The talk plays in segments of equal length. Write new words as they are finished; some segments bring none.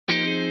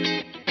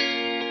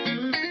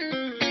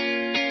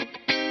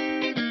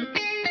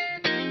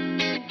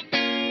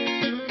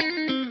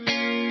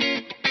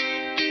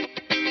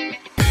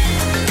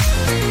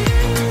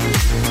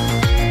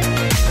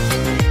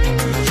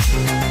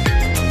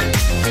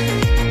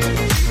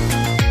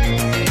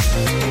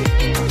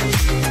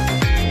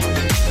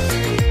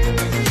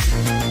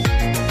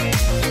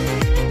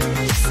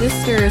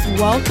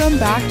Welcome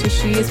back to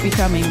She is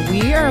Becoming.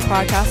 We are a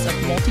podcast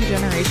of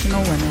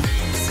multi-generational women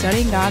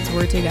studying God's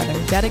Word together,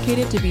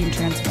 dedicated to being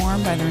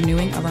transformed by the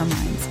renewing of our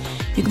minds.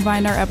 You can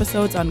find our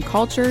episodes on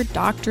culture,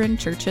 doctrine,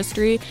 church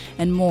history,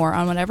 and more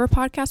on whatever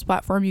podcast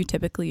platform you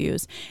typically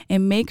use.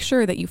 And make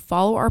sure that you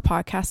follow our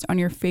podcast on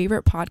your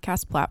favorite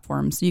podcast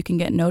platform so you can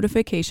get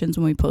notifications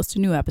when we post a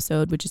new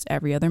episode, which is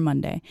every other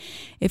Monday.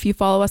 If you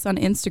follow us on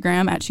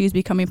Instagram at She's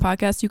Becoming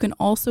Podcast, you can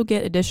also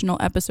get additional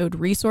episode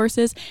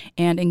resources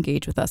and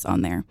engage with us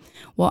on there.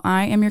 Well,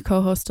 I am your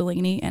co-host,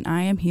 Delaney, and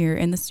I am here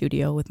in the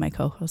studio with my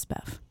co-host,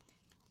 Bev.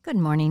 Good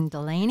morning,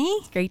 Delaney.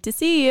 Great to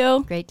see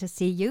you. Great to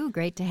see you.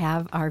 Great to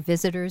have our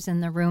visitors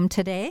in the room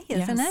today,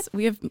 isn't it?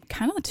 We have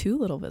kind of two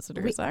little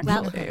visitors,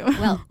 actually.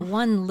 Well,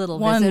 one little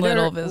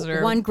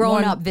visitor. One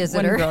grown-up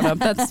visitor. One grown-up.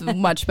 That's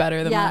much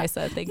better than what I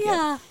said. Thank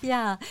you.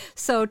 Yeah.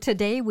 So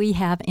today we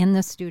have in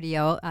the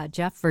studio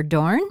Jeff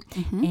Verdoorn,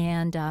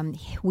 and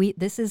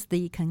this is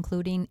the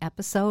concluding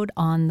episode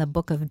on the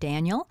book of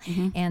Daniel.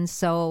 And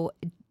so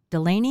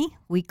Delaney,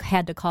 we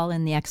had to call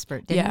in the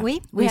expert, didn't we?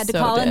 We had to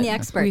call in the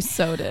expert. We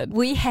so did.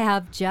 We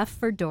have Jeff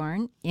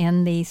Verdoorn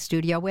in the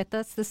studio with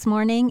us this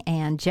morning,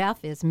 and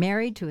Jeff is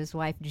married to his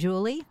wife,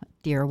 Julie.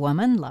 Dear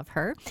woman, love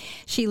her.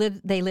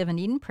 They live in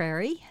Eden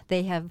Prairie.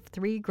 They have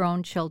 3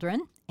 grown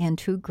children and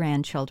 2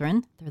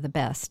 grandchildren. They're the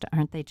best,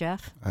 aren't they,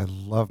 Jeff? I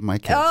love my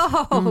kids.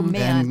 Oh,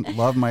 man. And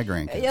love my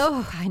grandkids.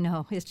 Oh, I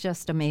know. It's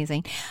just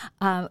amazing.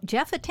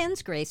 Jeff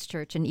attends Grace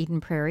Church in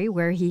Eden Prairie,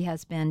 where he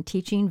has been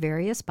teaching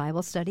various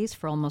Bible studies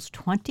for almost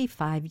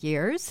 25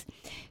 years.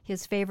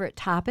 His favorite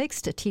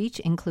topics to teach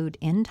include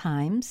end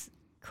times,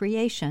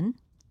 creation,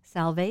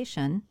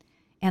 salvation,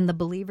 and the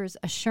believer's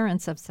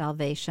assurance of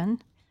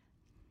salvation.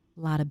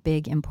 A lot of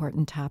big,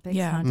 important topics,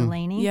 huh,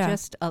 Delaney? Yeah.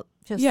 Just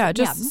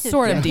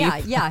sort of deep.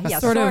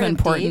 Sort of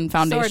important, deep,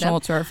 foundational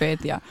to our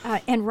faith,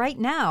 and right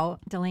now,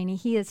 Delaney,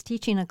 he is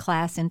teaching a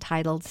class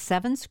entitled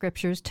 7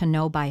 Scriptures to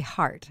Know by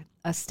Heart,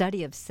 a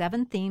study of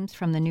 7 themes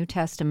from the New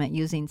Testament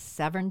using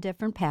 7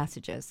 different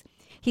passages.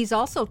 He's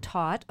also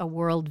taught a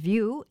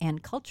worldview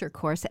and culture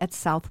course at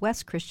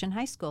Southwest Christian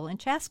High School in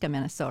Chaska,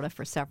 Minnesota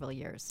for several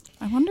years.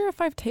 I wonder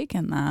if I've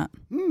taken that.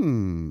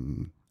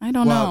 I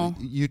don't know.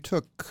 You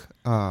took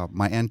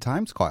my end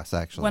times class,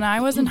 actually. When I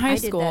was in high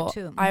school,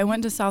 did that too. I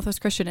went to Southwest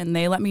Christian, and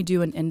they let me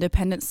do an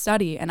independent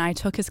study, and I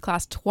took his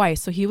class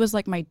twice. So he was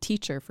like my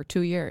teacher for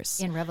 2 years.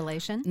 In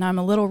Revelation? And I'm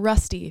a little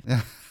rusty.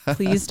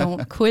 Please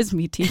don't quiz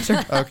me,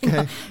 teacher.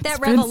 Okay. It's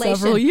been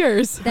several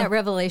years. That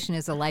revelation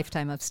is a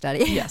lifetime of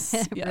study. Yes,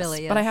 It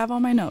really is. But I have all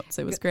my notes.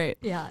 It was great.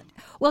 Yeah.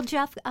 Well,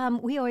 Jeff,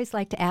 we always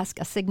like to ask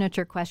a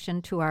signature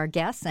question to our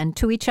guests and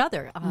to each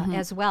other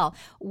as well.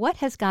 What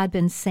has God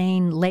been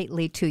saying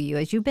lately to you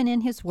as you've been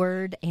in His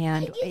Word,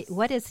 and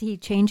what is He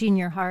changing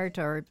your heart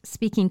or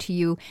speaking to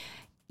you?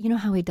 You know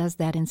how He does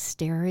that in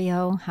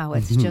stereo, how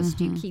it's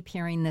just you keep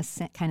hearing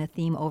this kind of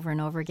theme over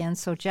and over again.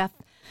 So, Jeff,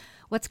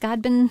 what's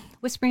God been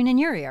whispering in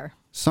your ear?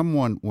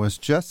 Someone was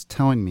just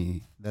telling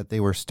me that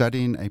they were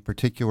studying a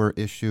particular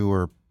issue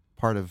or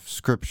part of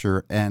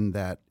Scripture, and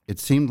that it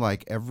seemed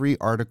like every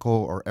article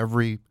or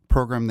every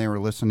program they were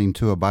listening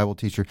to, a Bible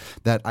teacher,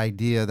 that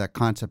idea, that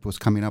concept was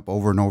coming up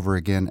over and over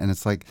again. And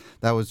it's like,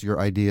 that was your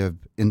idea of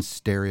in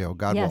stereo.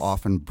 God will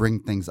often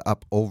bring things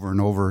up over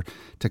and over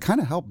to kind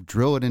of help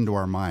drill it into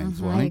our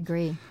minds. I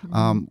agree.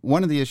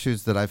 One of the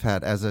issues that I've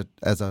had as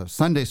a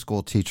Sunday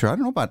school teacher, I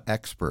don't know about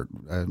expert,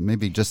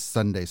 maybe just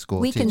Sunday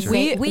school teacher.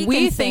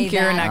 We think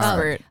you're an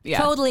expert.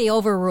 Totally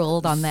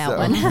overruled on that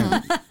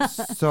one.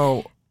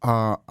 So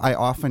I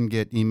often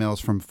get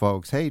emails from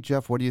folks, hey,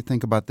 Jeff, what do you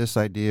think about this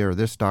idea or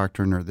this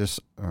doctrine or this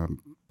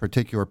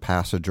particular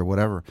passage or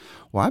whatever?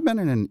 Well, I've been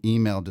in an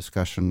email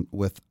discussion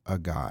with a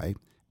guy,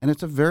 and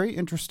it's a very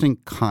interesting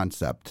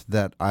concept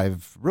that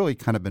I've really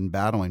kind of been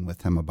battling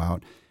with him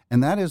about,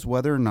 and that is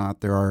whether or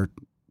not there are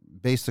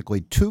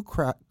basically 2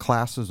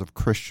 classes of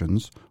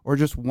Christians or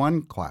just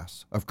one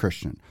class of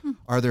Christian.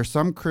 Are there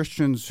some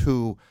Christians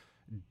who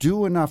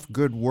do enough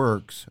good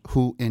works,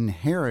 who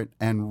inherit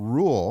and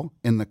rule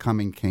in the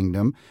coming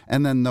kingdom,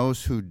 and then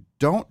those who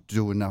don't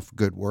do enough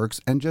good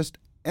works and just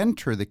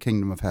enter the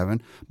kingdom of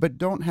heaven, but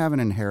don't have an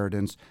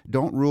inheritance,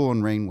 don't rule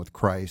and reign with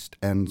Christ,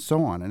 and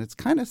so on. And it's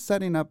kind of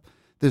setting up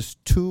this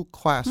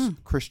 2-class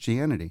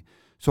Christianity.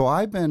 So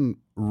I've been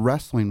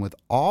wrestling with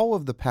all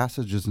of the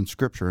passages in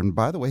Scripture, and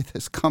by the way,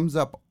 this comes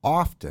up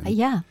often.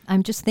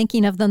 I'm just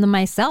thinking of them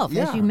myself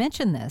as you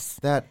mention this.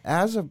 That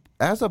as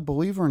a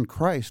believer in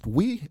Christ,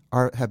 we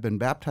have been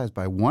baptized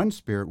by one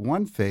Spirit,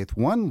 one faith,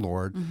 one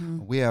Lord.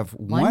 We have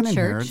one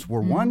inheritance.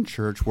 We're one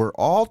church. We're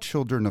all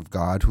children of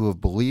God who have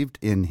believed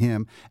in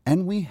Him,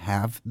 and we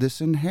have this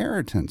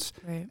inheritance.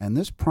 Right. And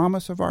this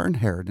promise of our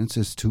inheritance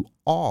is to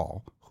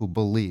all who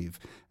believe.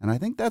 And I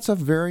think that's a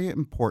very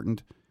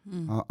important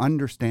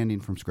understanding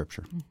from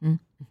Scripture.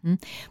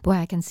 Boy,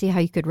 I can see how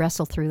you could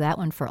wrestle through that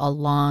one for a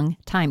long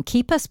time.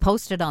 Keep us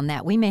posted on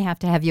that. We may have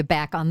to have you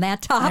back on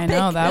that topic. I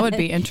know, that would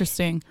be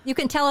interesting. You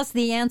can tell us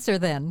the answer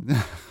then.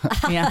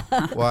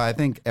 Well, I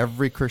think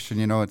every Christian,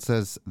 it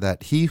says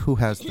that he who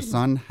has the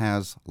Son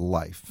has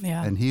life.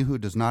 Yeah. And he who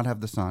does not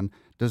have the Son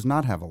does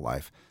not have a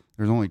life.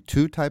 There's only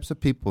two types of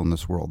people in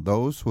this world,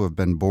 those who have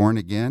been born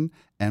again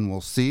and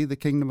will see the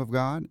kingdom of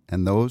God,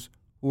 and those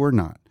who are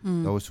not,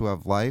 those who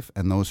have life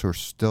and those who are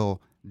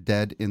still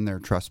dead in their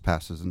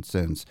trespasses and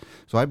sins.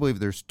 So I believe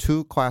there's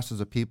two classes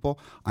of people.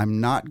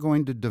 I'm not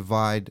going to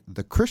divide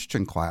the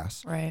Christian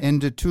class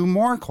into two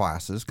more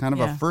classes, kind of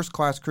a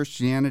first-class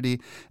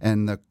Christianity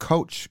and the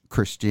coach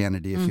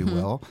Christianity, if you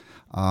will.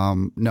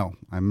 No,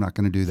 I'm not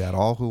going to do that.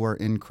 All who are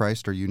in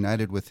Christ are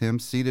united with him,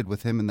 seated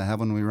with him in the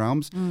heavenly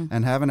realms,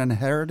 and have an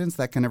inheritance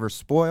that can never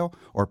spoil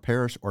or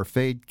perish or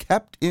fade,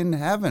 kept in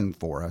heaven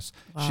for us,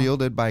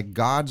 shielded by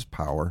God's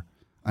power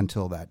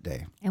until that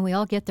day. And we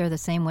all get there the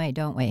same way,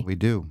 don't we? We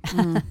do.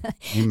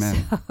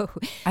 Amen.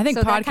 I think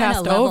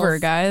podcast over,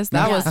 guys.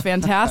 That was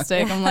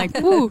fantastic. I'm like,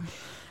 woo.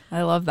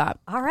 I love that.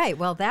 All right.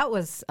 Well, that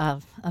was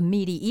a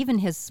meaty, even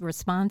his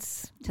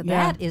response to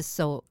that is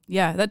so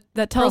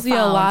that tells you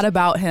a lot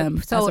about him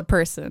as a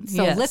person.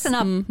 So listen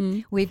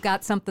up. We've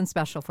got something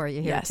special for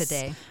you here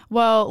today.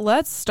 Well,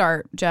 let's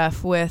start,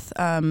 Jeff, with,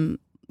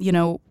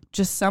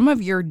 just some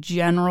of your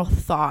general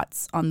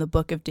thoughts on the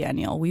book of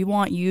Daniel. We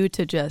want you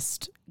to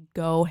just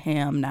go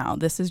ham now.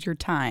 This is your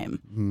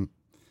time.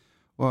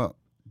 Well,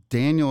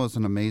 Daniel is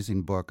an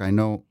amazing book. I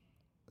know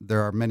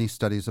there are many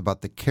studies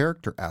about the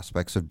character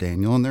aspects of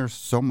Daniel, and there's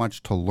so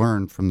much to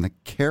learn from the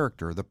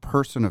character, the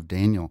person of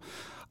Daniel.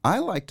 I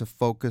like to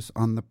focus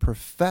on the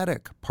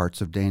prophetic parts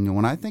of Daniel.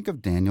 When I think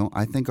of Daniel,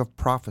 I think of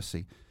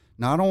prophecy.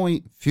 Not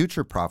only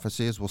future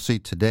prophecy, as we'll see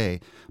today,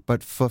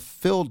 but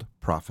fulfilled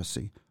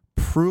prophecy,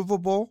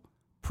 provable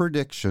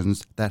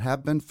predictions that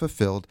have been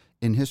fulfilled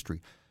in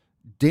history.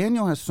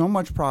 Daniel has so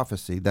much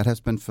prophecy that has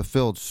been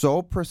fulfilled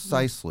so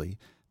precisely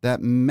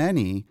that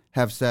many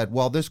have said,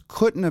 well, this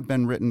couldn't have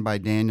been written by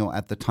Daniel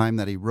at the time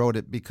that he wrote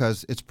it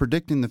because it's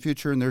predicting the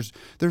future, and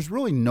there's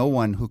really no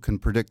one who can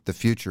predict the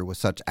future with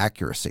such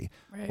accuracy.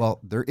 Right.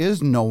 Well, there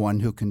is no one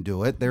who can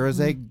do it. There is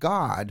a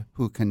God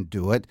who can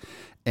do it,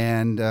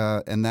 and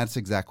that's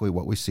exactly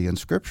what we see in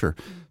Scripture.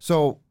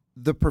 So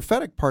the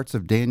prophetic parts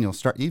of Daniel,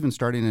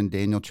 starting in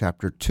Daniel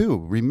chapter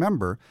 2.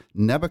 Remember,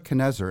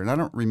 Nebuchadnezzar, and I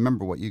don't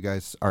remember what you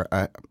guys are,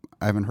 I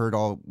haven't heard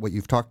all what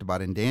you've talked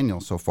about in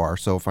Daniel so far,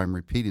 so if I'm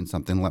repeating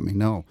something, let me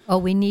know. Oh,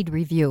 we need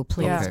review.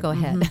 Please go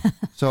ahead.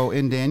 So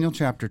in Daniel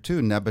chapter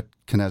 2,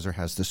 Nebuchadnezzar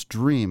has this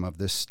dream of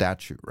this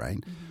statue, right?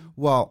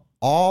 Well,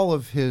 all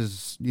of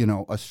his,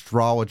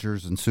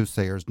 astrologers and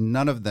soothsayers,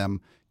 none of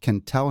them can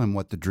tell him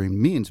what the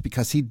dream means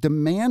because he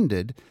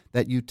demanded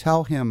that you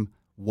tell him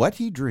what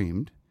he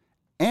dreamed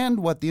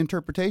and what the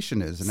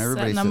interpretation is. And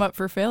everybody setting them up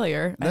for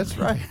failure. That's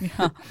right.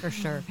 Yeah, for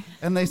sure.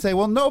 And they say,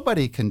 well,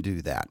 nobody can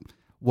do that.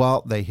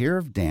 Well, they hear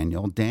of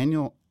Daniel.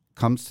 Daniel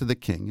comes to the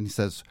king and he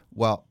says,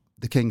 well,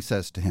 the king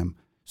says to him,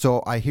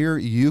 so I hear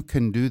you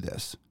can do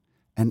this.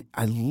 And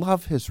I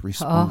love his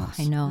response.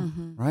 Oh, I know.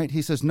 Right?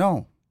 He says,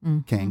 no,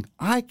 king,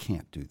 I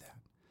can't do that.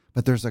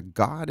 But there's a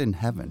God in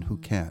heaven who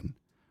can.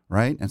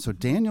 Right? And so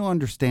Daniel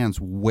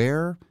understands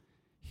where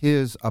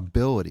his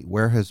ability,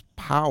 where his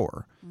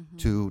power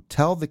to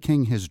tell the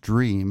king his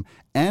dream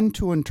and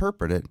to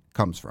interpret it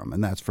comes from,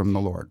 and that's from the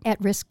Lord. At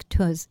risk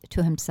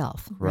to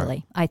himself, really.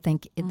 Right. I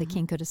think the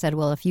king could have said,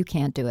 well, if you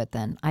can't do it,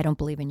 then I don't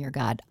believe in your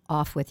God.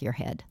 Off with your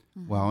head.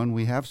 Well, and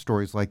we have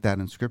stories like that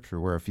in Scripture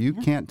where if you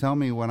can't tell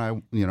me what I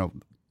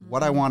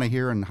want to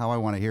hear and how I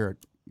want to hear it,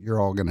 you're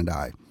all going to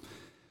die.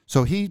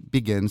 So he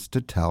begins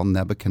to tell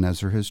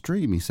Nebuchadnezzar his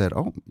dream. He said,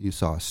 oh, you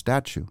saw a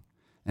statue,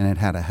 and it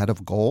had a head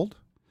of gold,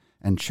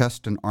 and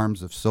chest and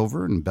arms of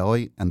silver, and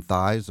belly and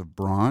thighs of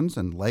bronze,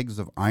 and legs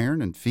of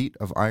iron, and feet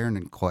of iron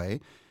and clay.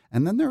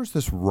 And then there was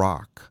this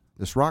rock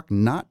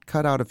not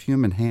cut out of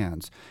human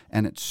hands,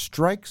 and it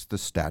strikes the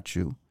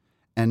statue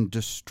and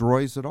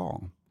destroys it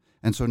all.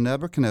 And so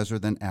Nebuchadnezzar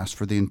then asks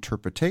for the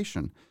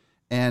interpretation.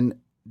 And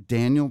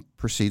Daniel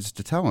proceeds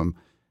to tell him,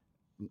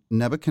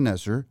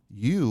 Nebuchadnezzar,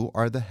 you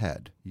are the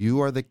head.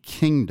 You are the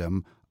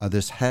kingdom of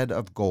this head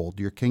of gold.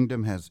 Your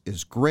kingdom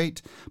is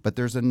great, but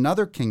there's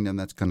another kingdom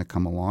that's going to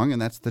come along,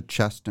 and that's the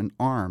chest and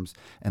arms.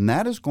 And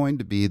that is going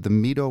to be the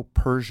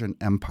Medo-Persian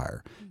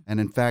Empire. And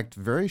in fact,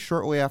 very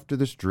shortly after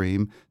this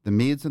dream, the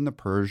Medes and the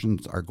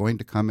Persians are going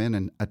to come in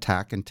and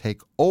attack and take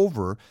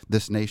over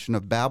this nation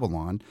of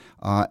Babylon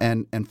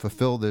and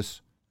fulfill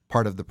this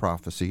part of the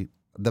prophecy.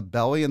 The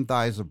belly and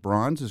thighs of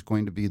bronze is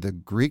going to be the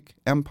Greek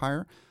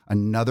Empire.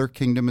 Another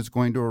kingdom is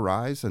going to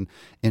arise. And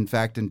in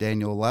fact, in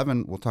Daniel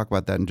 11, we'll talk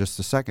about that in just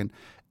a second,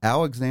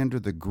 Alexander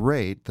the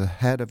Great, the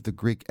head of the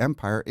Greek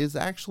Empire, is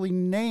actually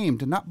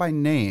named, not by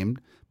name,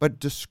 but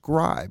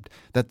described,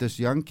 that this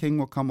young king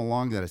will come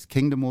along, that his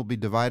kingdom will be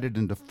divided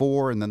into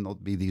four, and then there'll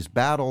be these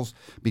battles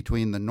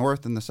between the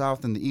north and the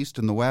south and the east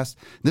and the west.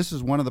 This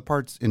is one of the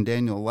parts in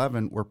Daniel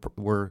 11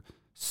 where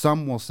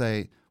some will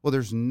say, well,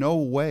 there's no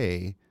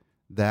way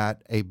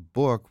that a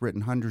book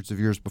written hundreds of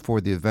years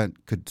before the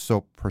event could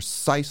so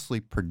precisely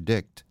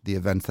predict the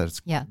events that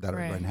are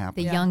going to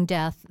happen. The young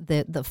death,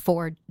 the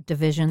four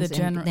divisions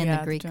in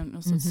the Greek.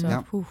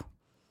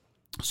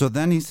 So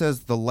then he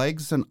says the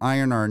legs and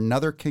iron are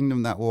another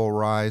kingdom that will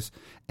arise,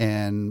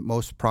 and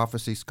most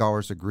prophecy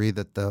scholars agree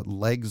that the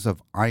legs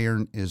of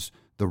iron is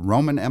the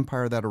Roman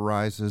Empire that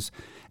arises.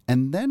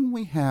 And then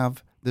we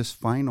have this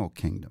final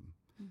kingdom,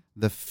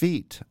 the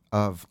feet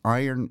of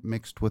iron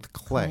mixed with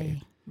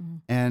clay.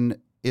 And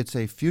it's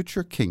a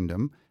future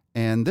kingdom.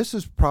 And this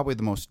is probably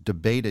the most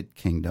debated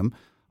kingdom.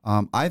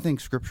 I think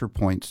Scripture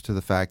points to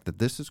the fact that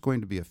this is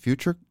going to be a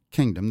future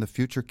kingdom, the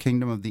future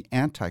kingdom of the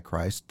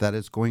Antichrist that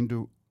is going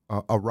to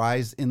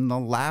arise in the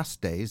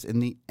last days, in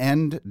the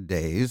end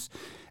days.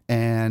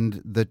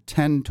 And the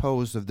 10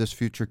 toes of this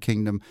future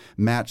kingdom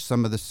match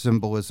some of the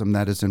symbolism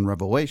that is in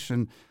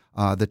Revelation,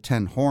 the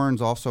 10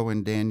 horns also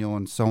in Daniel,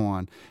 and so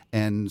on.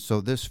 And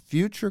so this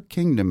future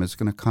kingdom is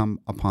going to come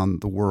upon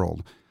the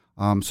world.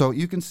 So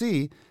you can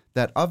see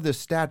that of this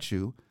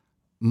statue,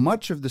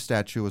 much of the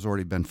statue has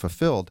already been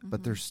fulfilled,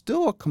 but there's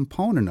still a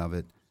component of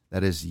it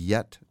that is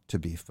yet to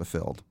be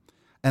fulfilled.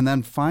 And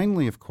then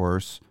finally, of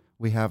course,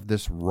 we have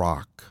this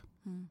rock.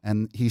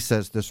 And he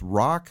says this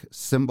rock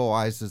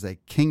symbolizes a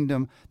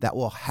kingdom that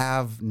will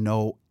have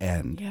no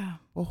end. Yeah.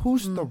 Well,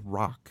 who's the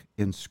rock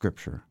in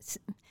Scripture?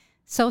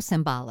 So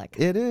symbolic.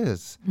 It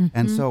is.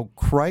 And so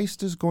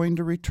Christ is going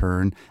to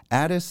return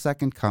at his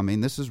second coming.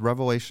 This is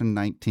Revelation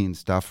 19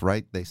 stuff,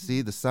 right? They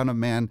see the Son of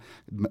Man,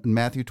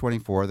 Matthew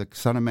 24, the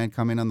Son of Man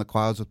coming on the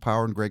clouds with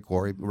power and great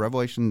glory.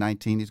 Revelation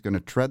 19, he's going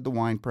to tread the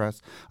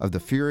winepress of the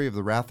fury of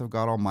the wrath of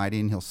God Almighty,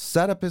 and he'll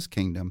set up his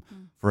kingdom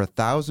for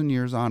 1,000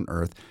 years on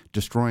earth,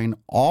 destroying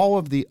all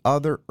of the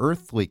other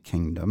earthly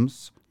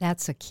kingdoms.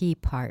 That's a key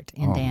part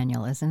in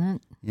Daniel, isn't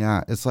it?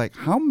 Yeah, it's like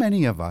how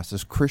many of us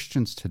as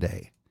Christians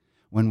today,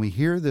 when we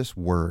hear this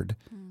word,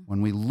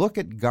 when we look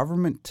at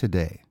government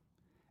today,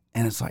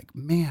 and it's like,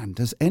 man,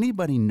 does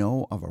anybody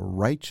know of a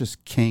righteous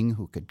king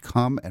who could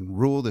come and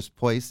rule this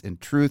place in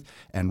truth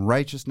and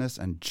righteousness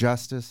and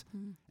justice?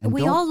 And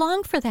we all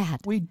long for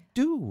that. We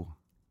do.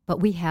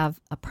 But we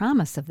have a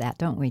promise of that,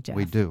 don't we, Jeff?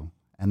 We do.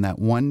 And that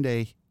one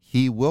day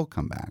he will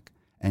come back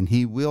and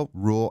he will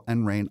rule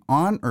and reign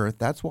on earth.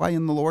 That's why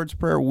in the Lord's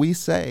Prayer we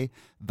say,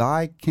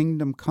 thy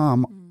kingdom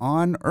come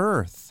on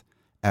earth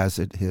as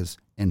it is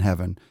in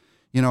heaven.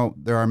 You know,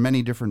 there are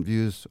many different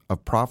views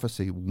of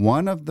prophecy.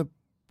 One of the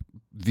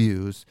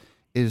views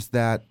is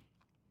that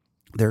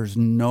there's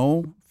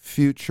no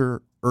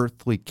future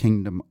earthly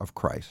kingdom of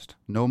Christ,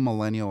 no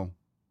millennial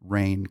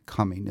reign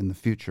coming in the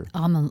future.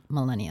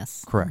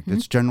 Millennials. Correct.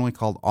 It's generally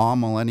called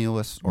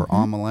amillennialists or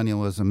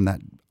amillennialism.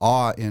 That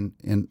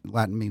in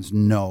Latin means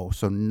no,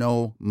 so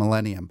no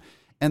millennium.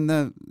 And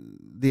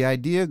the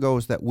idea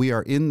goes that we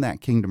are in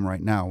that kingdom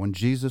right now. When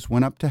Jesus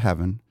went up to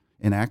heaven,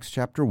 in Acts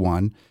chapter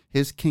 1,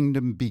 his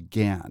kingdom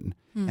began,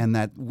 and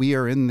that we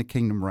are in the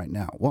kingdom right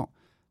now. Well,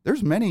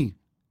 there's many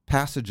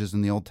passages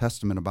in the Old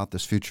Testament about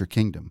this future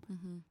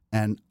kingdom.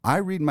 And I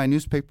read my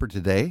newspaper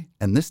today,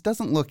 and this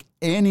doesn't look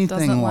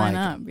anything like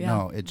up, yeah.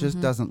 No, it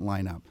just doesn't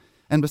line up.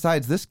 And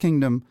besides, this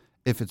kingdom,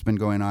 if it's been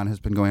going on, has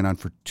been going on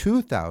for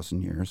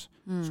 2,000 years.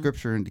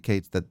 Scripture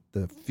indicates that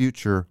the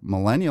future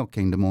millennial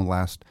kingdom will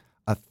last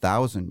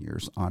 1,000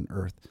 years on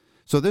earth.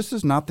 So this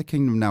is not the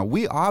kingdom now.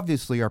 We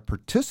obviously are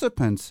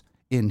participants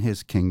in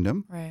his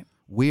kingdom. Right.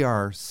 We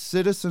are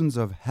citizens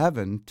of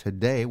heaven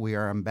today. We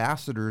are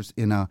ambassadors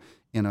in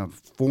a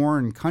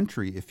foreign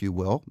country, if you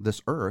will,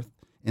 this earth,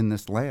 in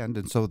this land.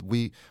 And so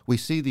we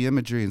see the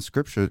imagery in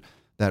Scripture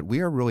that we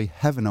are really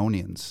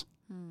heavenonians.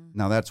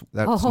 Now that's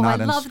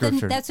not in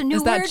Scripture. That's a new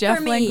Is that word Jeff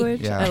for me.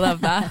 language? Yeah. I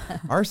love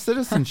that. Our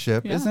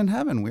citizenship is in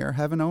heaven. We are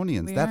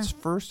heavenonians. That's are.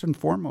 first and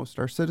foremost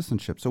our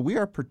citizenship. So we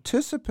are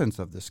participants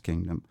of this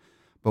kingdom,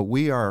 but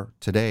we are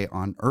today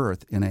on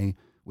earth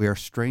we are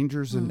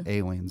strangers and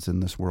aliens in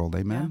this world.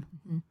 Amen?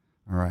 Yeah.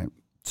 All right.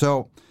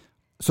 So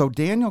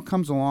Daniel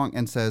comes along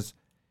and says,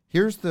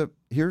 here's the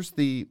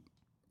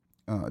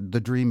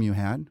dream you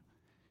had.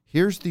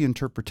 Here's the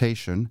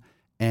interpretation.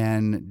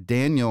 And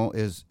Daniel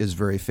is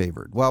very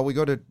favored. Well, we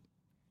go to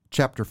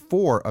chapter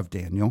 4 of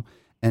Daniel,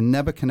 and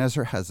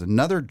Nebuchadnezzar has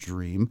another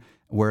dream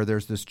where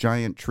there's this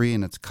giant tree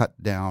and it's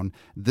cut down.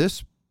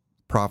 This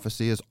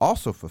prophecy is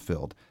also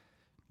fulfilled.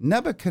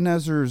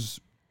 Nebuchadnezzar's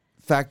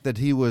fact that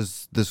he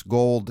was this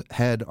gold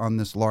head on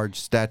this large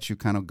statue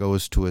kind of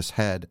goes to his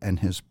head, and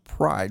his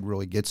pride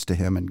really gets to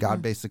him. And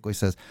God basically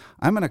says,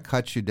 I'm going to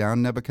cut you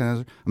down,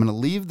 Nebuchadnezzar. I'm going to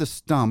leave the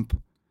stump,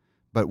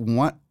 but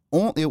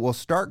it will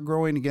start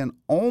growing again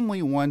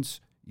only once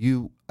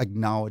you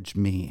acknowledge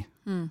me,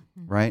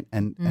 right?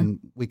 And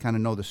we kind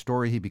of know the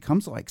story. He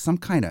becomes like some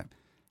kind of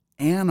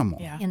animal.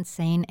 Yeah.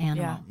 Insane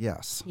animal. Yeah.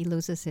 Yes. He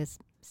loses his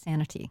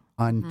sanity.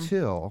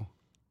 Until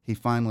he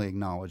finally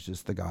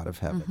acknowledges the God of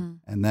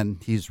heaven. And then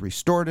he's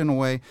restored in a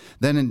way.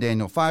 Then in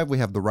Daniel 5, we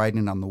have the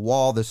writing on the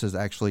wall. This is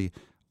actually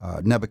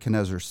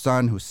Nebuchadnezzar's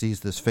son who sees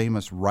this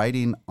famous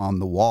writing on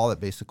the wall that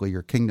basically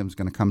your kingdom's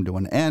going to come to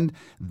an end.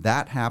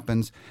 That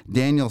happens.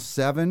 Daniel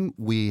 7,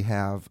 we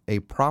have a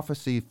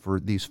prophecy for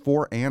these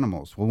 4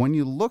 animals. Well, when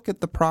you look at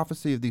the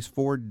prophecy of these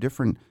 4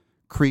 different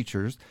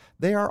creatures,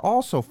 they are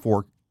also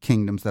 4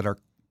 kingdoms that are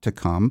to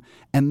come,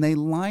 and they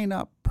line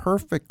up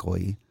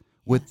perfectly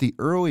with the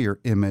earlier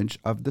image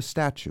of the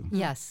statue.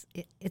 Yes,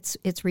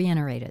 it's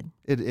reiterated.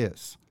 It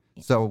is.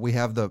 So we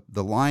have the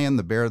lion,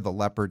 the bear, the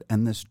leopard,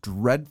 and this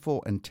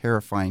dreadful and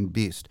terrifying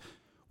beast.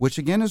 which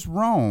again is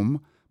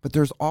Rome, but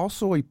there's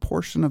also a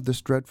portion of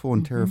this dreadful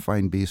and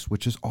terrifying beast,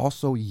 which is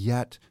also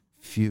yet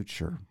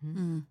future,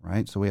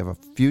 right? So we have a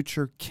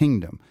future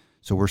kingdom.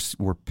 So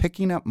we're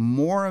picking up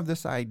more of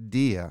this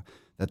idea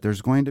that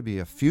there's going to be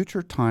a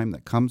future time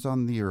that comes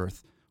on the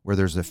earth where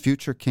there's a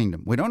future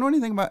kingdom. We don't know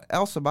anything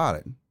else about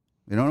it.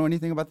 We don't know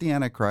anything about the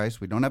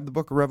Antichrist. We don't have the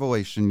book of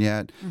Revelation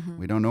yet.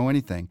 We don't know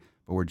anything.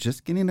 But we're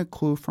just getting a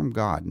clue from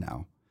God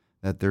now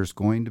that there's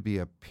going to be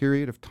a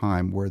period of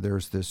time where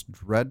there's this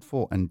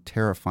dreadful and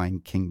terrifying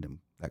kingdom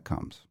that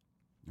comes.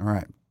 All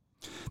right.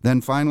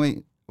 Then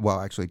finally, well,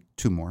 actually,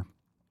 two more.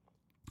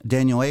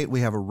 Daniel 8,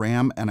 we have a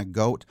ram and a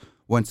goat.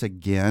 Once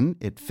again,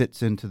 it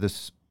fits into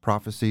this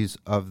prophecies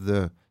of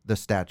the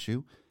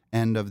statue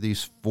and of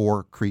these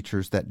four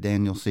creatures that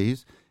Daniel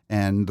sees,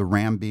 and the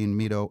ram being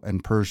Medo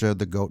and Persia,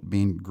 the goat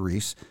being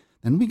Greece.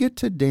 Then we get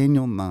to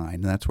Daniel 9,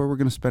 and that's where we're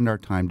going to spend our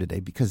time today,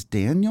 because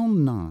Daniel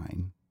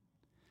 9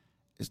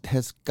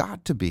 has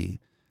got to be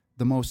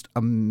the most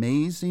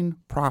amazing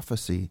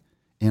prophecy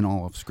in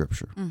all of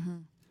Scripture.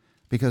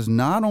 Because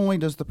not only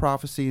does the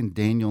prophecy in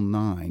Daniel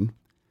 9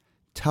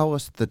 tell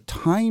us the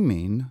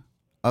timing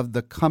of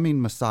the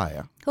coming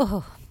Messiah,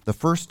 the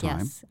first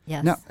time.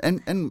 Yes. Now,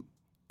 and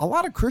a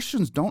lot of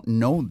Christians don't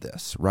know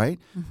this, right?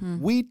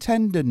 We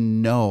tend to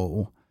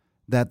know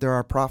that there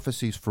are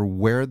prophecies for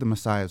where the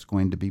Messiah is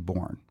going to be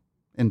born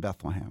in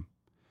Bethlehem.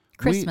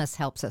 Christmas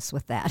helps us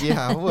with that.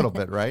 Yeah, a little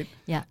bit, right?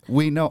 Yeah.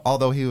 We know,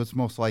 although he was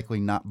most likely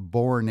not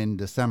born in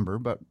December,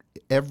 but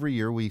every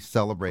year we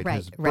celebrate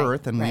his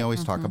birth, and we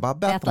always talk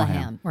about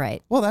Bethlehem.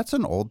 Right. Well, that's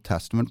an Old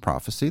Testament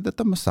prophecy that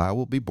the Messiah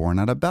will be born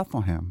out of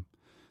Bethlehem.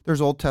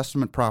 There's Old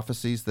Testament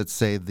prophecies that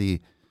say the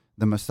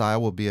Messiah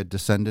will be a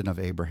descendant of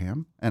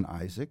Abraham and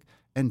Isaac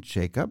and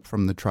Jacob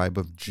from the tribe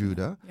of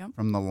Judah,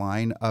 from the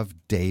line of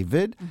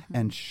David.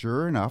 And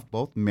sure enough,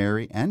 both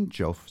Mary and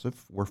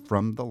Joseph were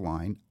from the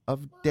line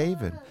of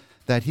David.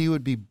 That he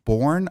would be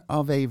born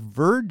of a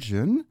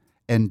virgin,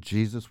 and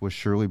Jesus was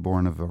surely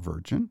born of a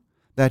virgin.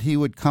 That he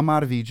would come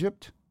out of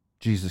Egypt.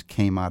 Jesus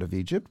came out of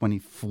Egypt when he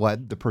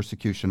fled the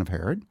persecution of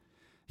Herod.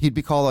 He'd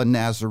be called a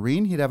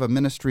Nazarene. He'd have a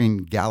ministry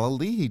in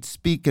Galilee. He'd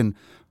speak in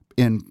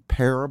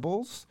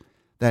parables.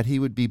 That he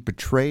would be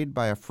betrayed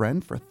by a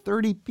friend for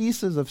 30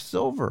 pieces of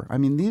silver. I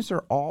mean, these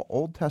are all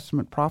Old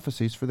Testament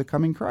prophecies for the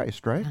coming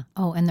Christ, right?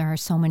 Oh, and there are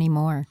so many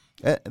more.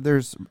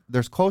 There's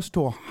close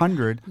to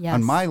 100. Yes.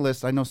 On my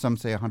list, I know some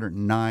say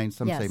 109,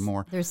 some say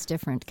more. There's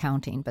different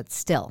counting, but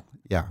still.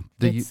 Yeah.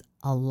 It's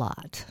a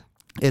lot.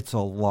 It's a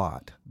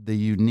lot. The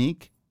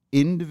unique,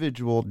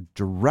 individual,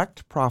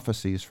 direct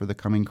prophecies for the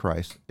coming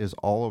Christ is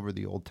all over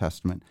the Old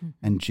Testament,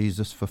 and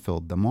Jesus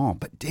fulfilled them all.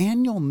 But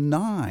Daniel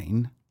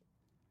 9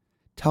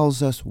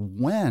 tells us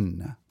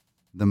when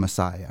the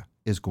Messiah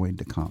is going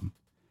to come.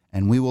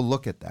 And we will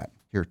look at that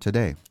here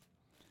today.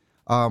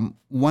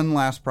 One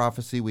last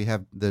prophecy, we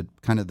have the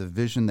kind of the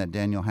vision that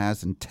Daniel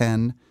has in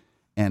 10,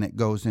 and it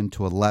goes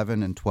into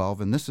 11 and 12.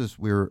 And this is,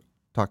 we were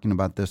talking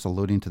about this,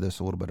 alluding to this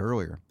a little bit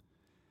earlier.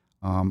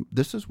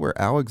 This is where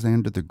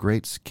Alexander the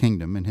Great's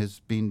kingdom, and his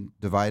being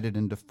divided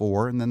into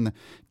four, and then the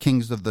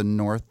kings of the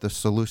north, the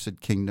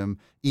Seleucid kingdom,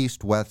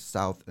 east, west,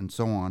 south, and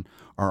so on,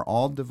 are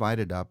all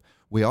divided up.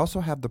 We also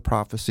have the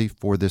prophecy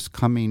for this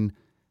coming,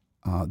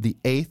 the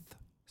eighth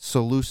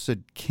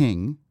Seleucid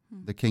king,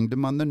 the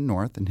kingdom on the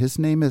north, and his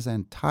name is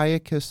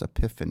Antiochus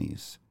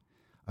Epiphanes,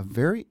 a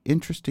very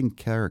interesting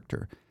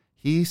character.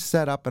 He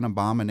set up an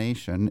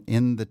abomination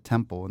in the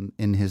temple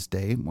in his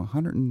day,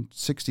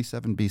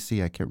 167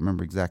 BC, I can't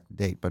remember exact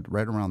date, but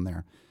right around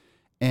there.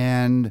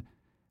 And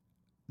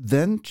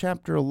then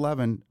chapter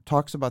 11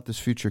 talks about this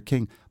future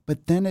king,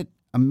 but then it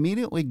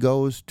immediately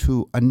goes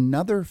to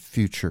another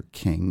future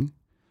king,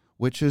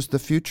 which is the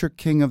future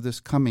king of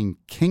this coming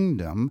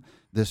kingdom,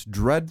 this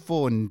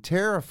dreadful and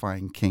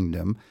terrifying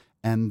kingdom,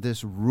 and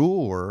this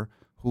ruler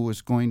who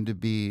is going to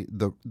be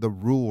the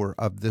ruler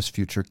of this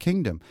future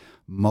kingdom.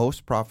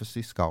 Most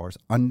prophecy scholars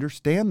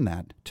understand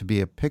that to be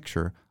a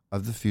picture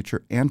of the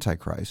future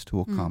Antichrist who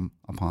will come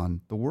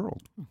upon the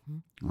world.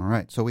 All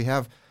right, so we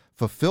have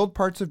fulfilled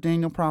parts of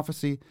Daniel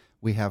prophecy.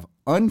 We have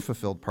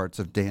unfulfilled parts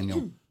of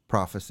Daniel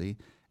prophecy.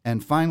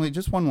 And finally,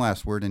 just one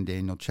last word in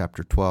Daniel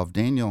chapter 12.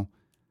 Daniel,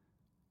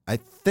 I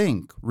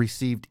think,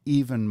 received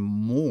even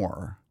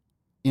more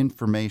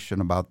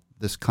information about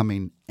this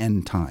coming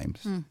end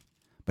times.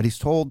 But he's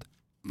told,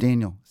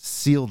 Daniel,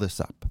 seal this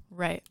up.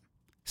 Right.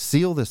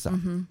 Seal this up.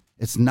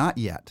 It's not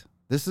yet.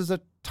 This is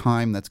a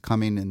time that's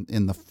coming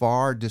in the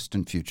far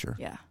distant future.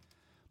 Yeah.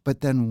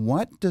 But then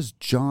what does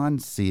John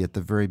see at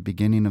the very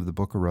beginning of the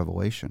book of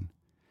Revelation?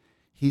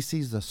 He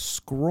sees a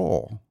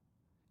scroll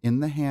in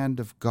the hand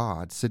of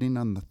God sitting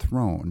on the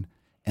throne,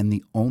 and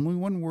the only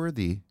one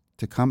worthy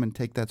to come and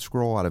take that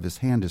scroll out of his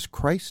hand is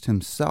Christ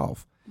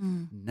himself.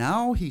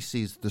 Now he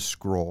sees the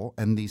scroll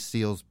and these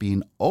seals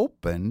being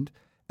opened,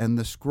 and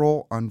the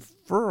scroll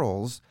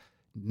unfurls.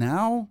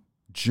 Now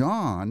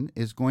John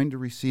is going to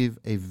receive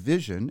a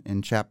vision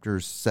in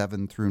chapters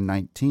 7 through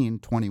 19,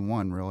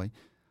 21 really,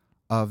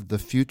 of the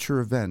future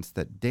events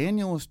that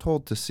Daniel is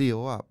told to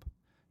seal up.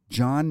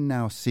 John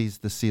now sees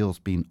the seals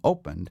being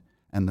opened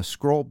and the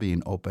scroll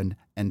being opened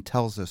and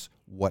tells us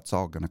what's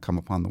all going to come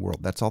upon the world.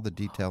 That's all the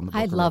detail in the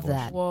book I of love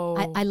Revelation. that.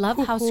 Whoa. I love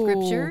how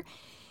Scripture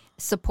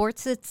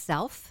supports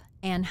itself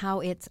and how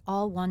it's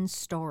all one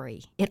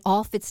story. It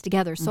all fits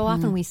together. So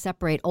often we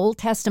separate Old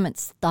Testament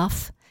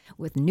stuff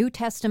with New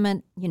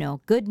Testament,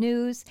 good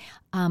news,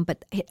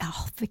 but it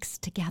all fits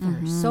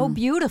together so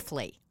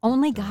beautifully.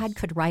 Only God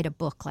could write a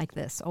book like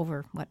this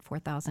over,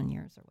 4,000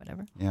 years or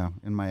whatever? Yeah,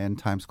 in my end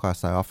times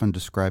class, I often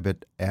describe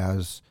it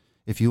as,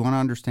 if you want to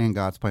understand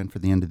God's plan for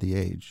the end of the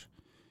age,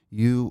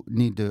 you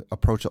need to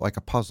approach it like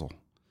a puzzle.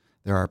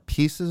 There are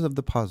pieces of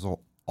the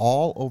puzzle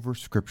all over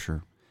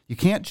Scripture. You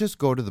can't just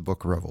go to the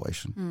book of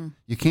Revelation.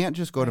 You can't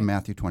just go to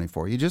Matthew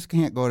 24. You just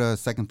can't go to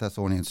 2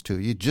 Thessalonians 2.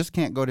 You just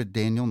can't go to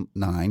Daniel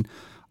 9.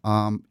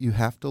 You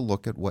have to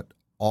look at what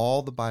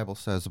all the Bible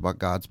says about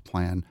God's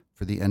plan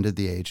for the end of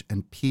the age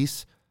and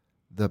piece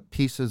the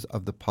pieces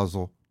of the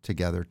puzzle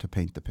together to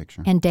paint the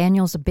picture. And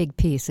Daniel's a big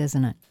piece,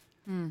 isn't it?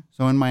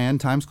 So in my end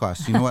times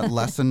class, you know what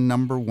lesson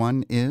number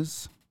 1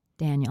 is?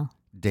 Daniel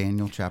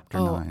chapter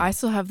 9. Oh, I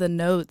still have the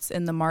notes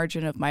in the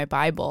margin of my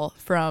Bible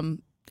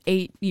from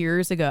 8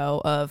 years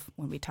ago of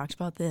when we talked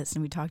about this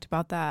and we talked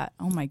about that.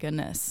 Oh my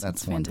goodness.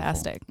 That's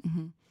fantastic.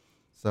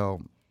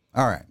 So,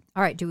 all right.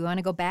 All right, do we want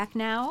to go back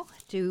now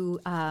to,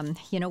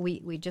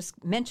 we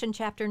just mentioned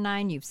chapter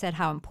 9. You've said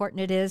how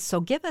important it is. So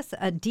give us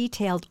a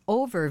detailed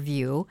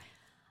overview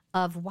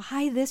of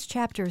why this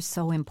chapter is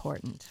so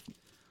important.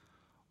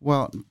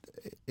 Well,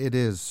 it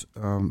is.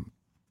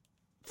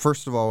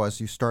 First of all, as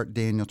you start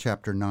Daniel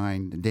chapter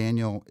 9,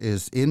 Daniel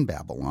is in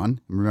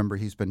Babylon. Remember,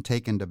 he's been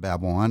taken to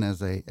Babylon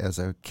as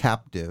a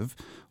captive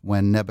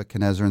when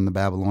Nebuchadnezzar and the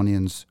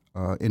Babylonians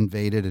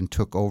invaded and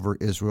took over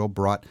Israel,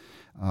 brought,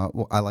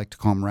 I like to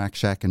call them Rack,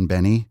 Shack, and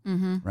Benny,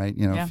 right?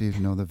 If you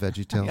know the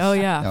VeggieTales. Oh,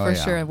 yeah, for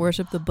sure. I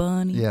worship the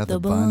bunny. Yeah, the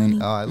bunny.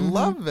 Oh, I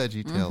love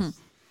VeggieTales.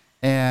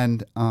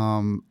 And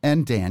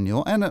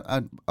Daniel and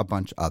a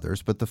bunch of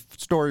others, but the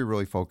story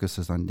really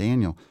focuses on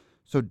Daniel.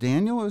 So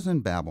Daniel is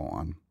in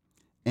Babylon,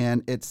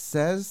 and it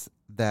says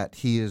that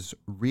he is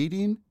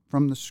reading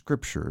from the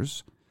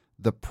Scriptures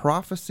the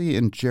prophecy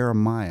in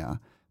Jeremiah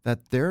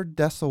that their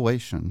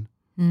desolation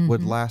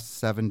would last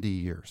 70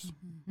 years.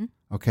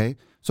 Okay?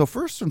 So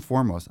first and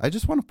foremost, I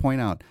just want to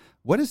point out,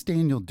 what is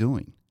Daniel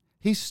doing?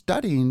 He's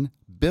studying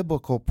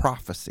biblical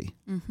prophecy,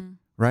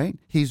 right?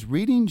 He's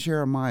reading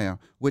Jeremiah,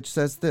 which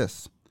says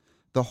this: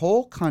 the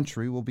whole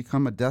country will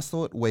become a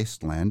desolate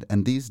wasteland,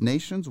 and these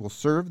nations will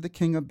serve the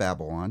king of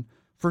Babylon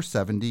for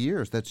 70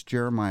 years. That's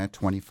Jeremiah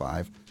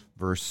 25,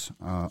 verse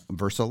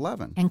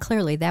 11. And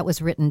clearly that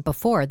was written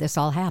before this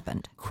all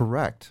happened.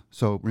 Correct.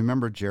 So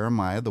remember,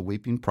 Jeremiah, the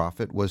weeping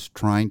prophet, was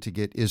trying to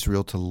get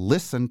Israel to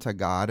listen to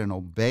God and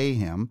obey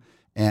him,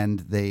 and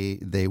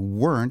they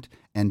weren't.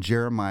 And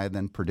Jeremiah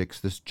then predicts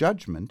this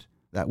judgment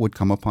that would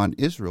come upon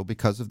Israel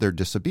because of their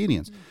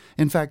disobedience.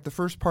 In fact, the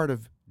first part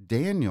of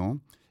Daniel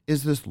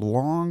is this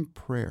long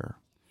prayer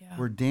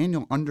where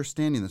Daniel,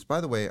 understanding this. By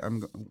the way,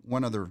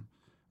 one other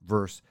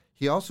verse.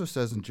 He also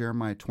says in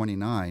Jeremiah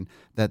 29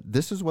 that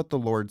this is what the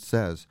Lord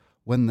says: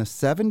 when the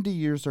 70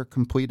 years are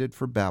completed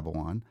for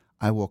Babylon,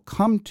 I will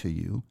come to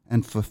you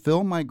and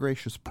fulfill my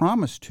gracious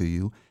promise to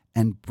you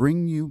and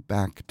bring you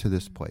back to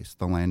this place,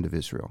 the land of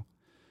Israel.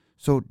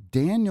 So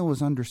Daniel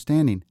is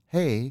understanding,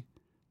 hey,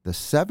 the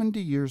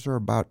 70 years are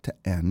about to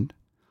end.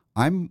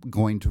 I'm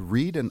going to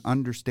read and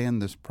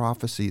understand this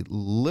prophecy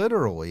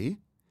literally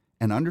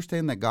and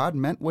understand that God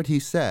meant what he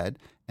said,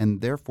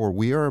 and therefore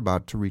we are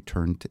about to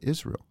return to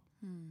Israel.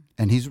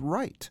 And he's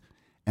right.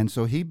 And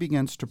so he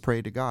begins to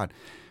pray to God.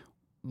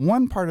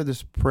 One part of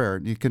this prayer,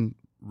 you can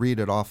read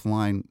it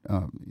offline.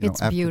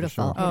 It's after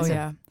beautiful. The show. Oh,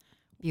 yeah.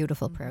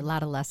 Beautiful prayer. A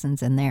lot of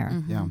lessons in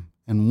there. Yeah.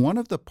 And one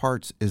of the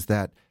parts is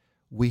that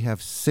we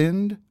have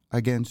sinned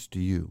against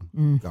you,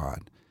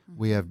 God.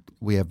 We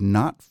have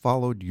not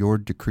followed your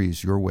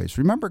decrees, your ways.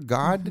 Remember,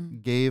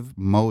 God gave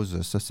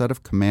Moses a set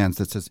of commands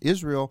that says,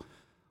 Israel,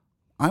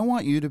 I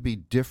want you to be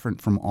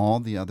different from all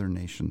the other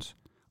nations.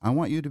 I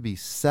want you to be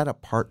set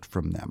apart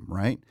from them,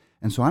 right?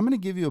 And so I'm going to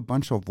give you a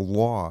bunch of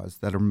laws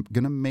that are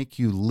going to make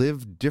you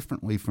live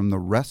differently from the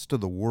rest of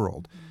the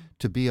world,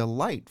 to be a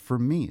light for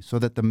me, so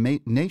that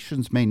the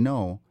nations may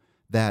know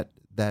that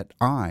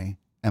I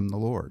am the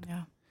Lord.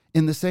 Yeah.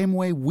 In the same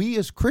way, we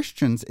as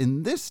Christians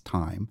in this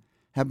time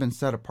have been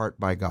set apart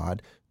by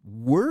God.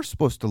 We're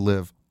supposed to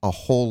live a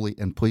holy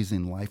and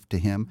pleasing life to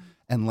him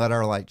and let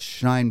our light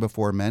shine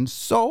before men.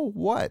 So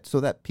what?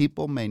 So that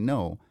people may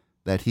know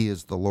that he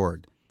is the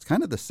Lord. It's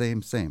kind of the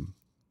same.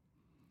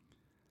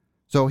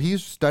 So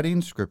he's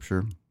studying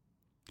Scripture,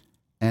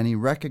 and he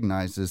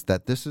recognizes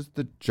that this is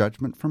the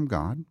judgment from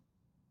God.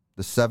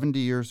 The 70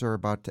 years are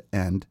about to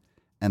end,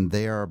 and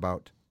they are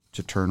about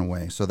to turn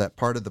away. So that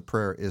part of the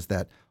prayer is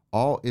that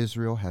all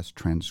Israel has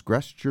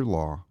transgressed your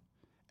law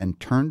and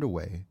turned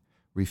away,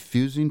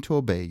 refusing to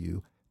obey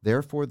you.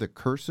 Therefore the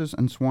curses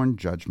and sworn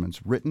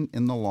judgments written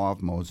in the law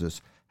of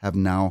Moses have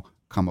now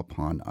come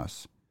upon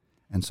us.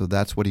 And so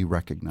that's what he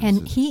recognizes.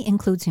 And he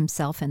includes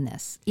himself in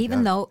this.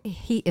 Even though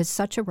he is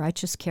such a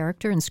righteous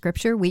character in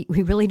Scripture, we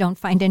really don't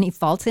find any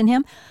faults in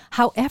him.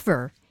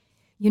 However,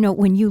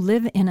 when you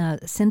live in a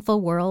sinful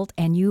world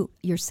and you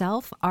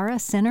yourself are a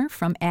sinner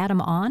from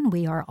Adam on,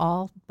 we are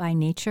all by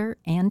nature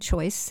and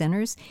choice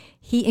sinners,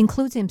 he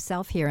includes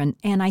himself here.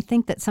 And I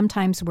think that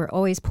sometimes we're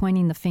always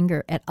pointing the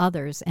finger at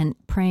others and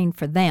praying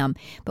for them,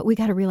 but we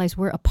got to realize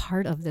we're a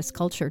part of this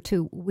culture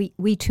too.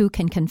 We too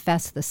can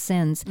confess the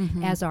sins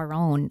as our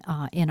own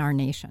in our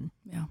nation.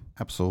 Yeah,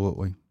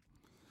 absolutely.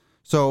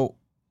 So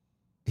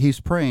he's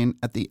praying.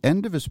 At the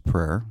end of his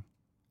prayer,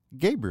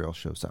 Gabriel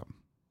shows up.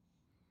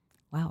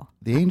 Wow.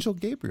 The angel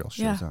Gabriel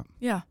shows up.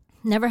 Yeah.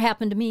 Never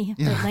happened to me.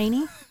 Yeah.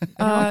 Laney?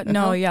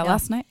 No,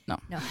 last night? No.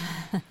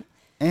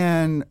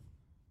 And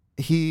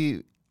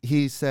he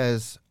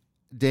says,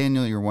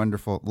 Daniel, you're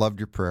wonderful.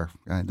 Loved your prayer.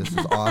 This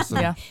is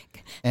awesome. Yeah.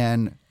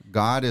 And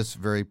God is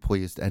very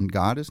pleased. And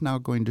God is now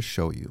going to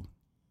show you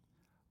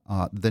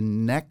the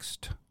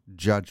next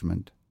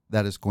judgment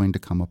that is going to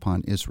come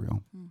upon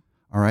Israel.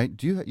 All right?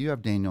 Do you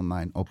have Daniel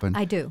 9 open?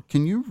 I do.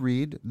 Can you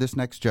read this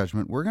next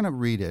judgment? We're going to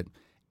read it.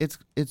 It's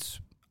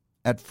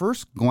at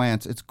first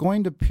glance, it's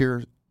going to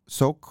appear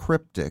so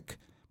cryptic,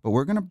 but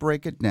we're going to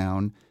break it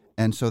down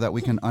and so that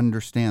we can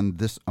understand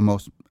this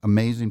most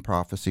amazing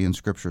prophecy in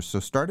Scripture.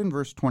 So start in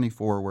verse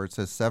 24 where it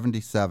says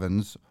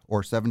 77s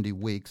or 70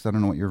 weeks. I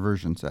don't know what your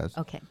version says.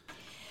 Okay.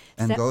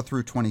 And go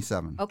through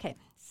 27. Okay.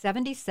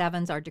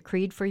 77s are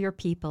decreed for your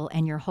people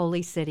and your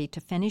holy city to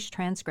finish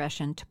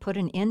transgression, to put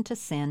an end to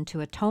sin, to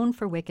atone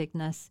for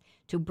wickedness,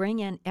 to bring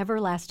in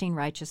everlasting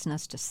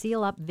righteousness, to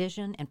seal up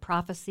vision and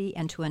prophecy,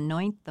 and to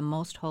anoint the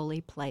most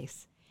holy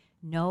place.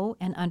 Know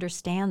and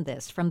understand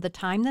this. From the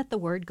time that the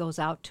word goes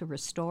out to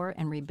restore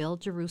and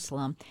rebuild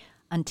Jerusalem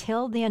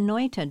until the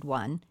anointed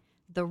one,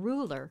 the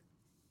ruler,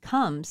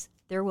 comes,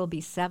 there will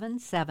be 7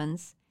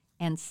 sevens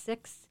and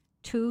 6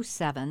 2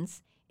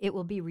 sevens. It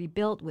will be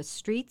rebuilt with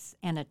streets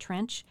and a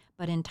trench,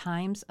 but in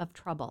times of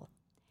trouble.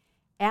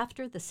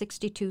 After the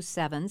 62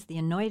 sevens, the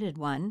anointed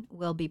one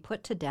will be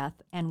put to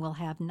death and will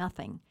have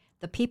nothing.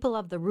 The people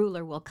of the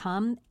ruler will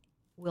come,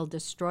 will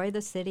destroy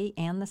the city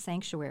and the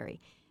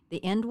sanctuary.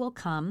 The end will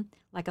come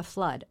like a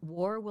flood.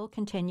 War will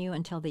continue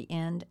until the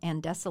end,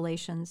 and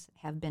desolations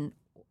have been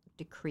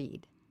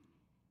decreed.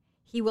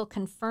 He will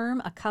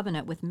confirm a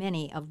covenant with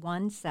many of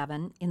 1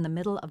 7. In the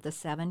middle of the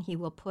 7, he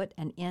will put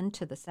an end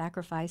to the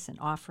sacrifice and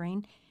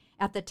offering.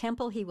 At the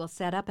temple, he will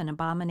set up an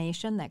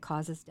abomination that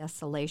causes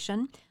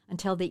desolation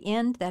until the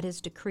end that is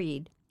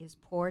decreed is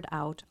poured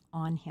out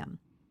on him.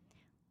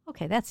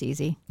 Okay, that's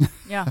easy.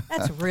 Yeah.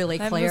 That's really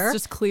That clear. was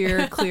just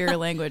clear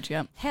language,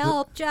 yeah.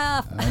 Help,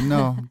 Jeff. I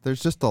know.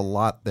 There's just a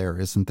lot there,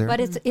 isn't there? But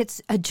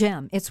it's a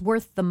gem. It's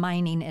worth the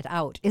mining it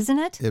out, isn't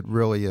it? It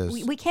really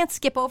is. We can't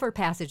skip over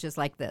passages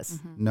like this.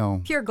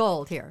 No. Pure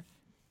gold here.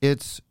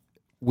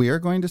 We are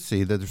going to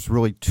see that there's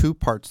really 2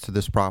 parts to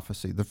this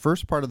prophecy. The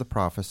first part of the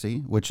prophecy,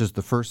 which is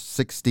the first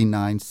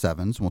 69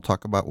 sevens, we'll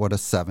talk about what a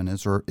 7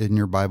 is, or in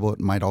your Bible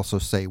it might also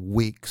say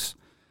weeks.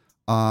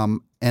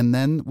 And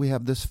then we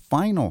have this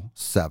final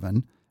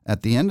 7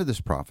 at the end of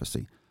this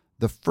prophecy.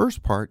 The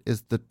first part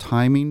is the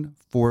timing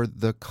for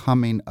the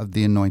coming of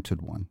the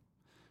anointed one.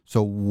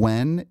 So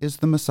when is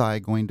the Messiah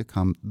going to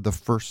come the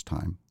first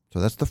time? So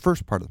that's the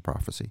first part of the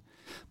prophecy.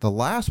 The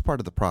last part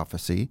of the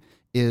prophecy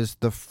is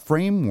the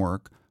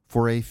framework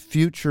for a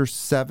future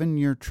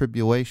 7-year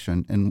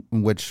tribulation in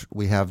which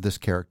we have this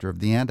character of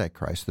the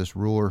Antichrist, this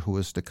ruler who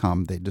is to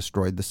come. They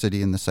destroyed the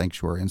city and the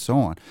sanctuary and so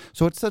on.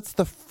 So it sets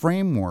the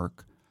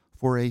framework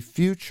for a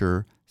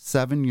future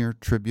 7-year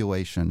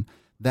tribulation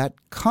that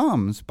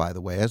comes, by the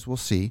way, as we'll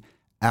see,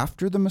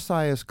 after the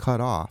Messiah is cut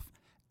off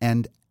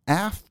and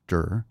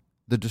after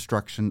the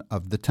destruction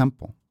of the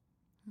temple.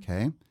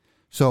 Okay?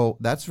 So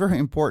that's very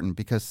important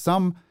because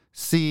some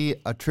see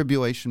a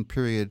tribulation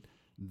period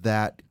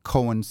that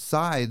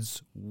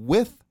coincides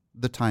with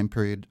the time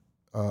period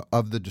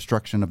of the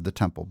destruction of the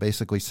temple,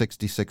 basically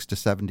 66 to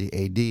 70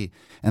 AD,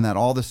 and that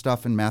all the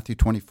stuff in Matthew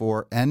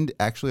 24 and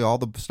actually all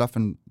the stuff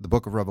in the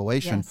book of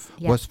Revelation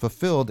was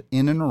fulfilled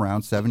in and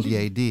around 70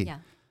 AD. Yeah.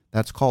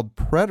 That's called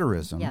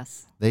preterism.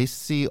 Yes. They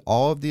see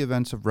all of the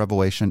events of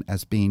Revelation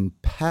as being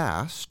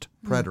past,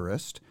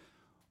 preterist.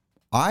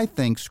 I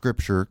think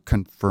Scripture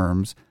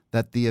confirms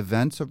that the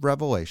events of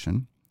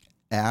Revelation,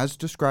 as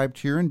described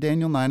here in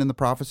Daniel 9 in the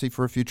prophecy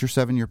for a future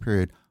 7-year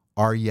period,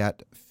 are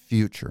yet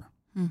future.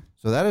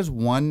 So that is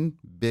one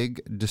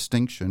big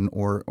distinction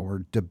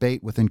or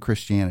debate within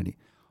Christianity.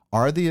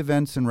 Are the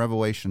events in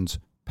Revelations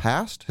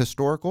past,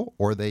 historical,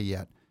 or are they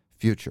yet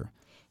future?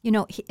 You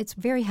know, it's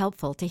very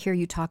helpful to hear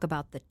you talk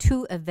about the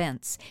 2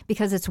 events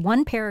because it's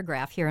one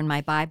paragraph here in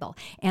my Bible.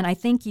 And I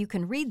think you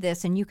can read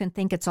this and you can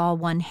think it's all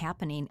one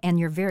happening and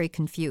you're very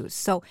confused.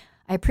 So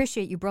I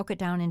appreciate you broke it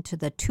down into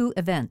the 2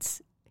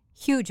 events,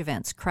 huge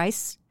events,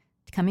 Christ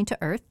coming to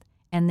earth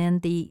and then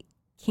the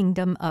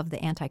kingdom of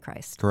the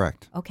Antichrist.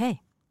 Correct.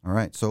 Okay. All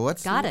right. So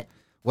let's got it.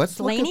 Let's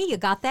Delaney, you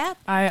got that?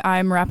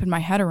 I'm wrapping my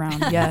head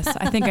around. Yes.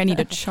 I think I need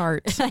a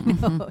chart. I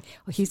know. Well,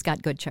 he's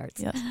got good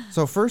charts. Yes.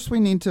 So first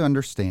we need to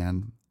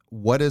understand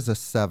what is a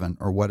 7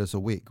 or what is a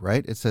week,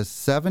 right? It says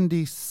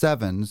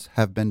 77s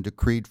have been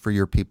decreed for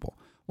your people.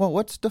 Well,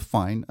 let's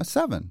define a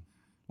 7.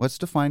 Let's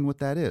define what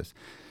that is.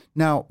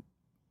 Now,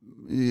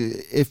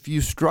 if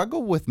you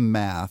struggle with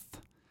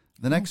math,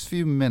 the next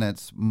few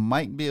minutes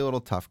might be a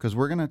little tough because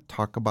we're going to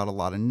talk about a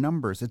lot of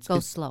numbers. Go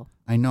slow.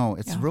 I know.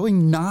 It's really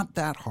not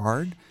that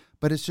hard,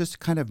 but it's just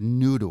kind of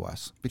new to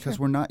us because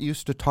we're not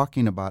used to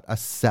talking about a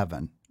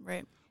 7.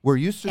 Right. We're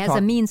used to as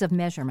a means of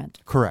measurement.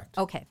 Correct.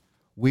 Okay.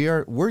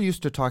 We're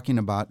used to talking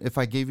about, if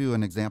I gave you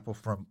an example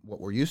from what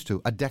we're used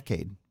to, a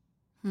decade.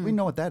 We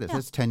know what that is. Yeah.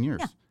 It's 10 years.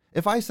 Yeah.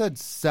 If I said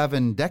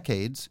 7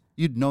 decades,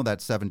 you'd know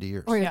that's 70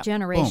 years. Or your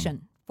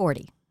generation,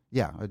 40.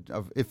 Yeah.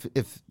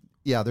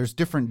 There's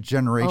different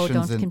generations. Oh,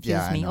 don't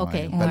confuse me.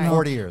 Okay. But All right.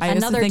 40 years. I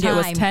used to Another think it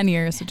was time. 10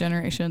 years a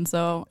generation,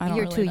 so I don't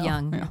You're really too know.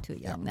 young. Yeah. You're too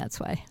young. That's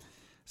why.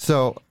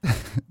 So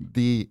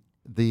the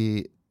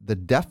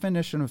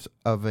definition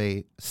of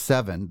a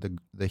 7,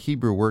 the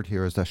Hebrew word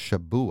here is a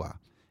shabua.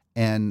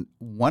 And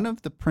one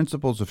of the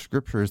principles of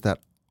Scripture is that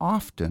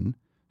often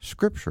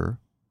Scripture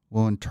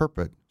will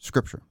interpret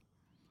Scripture.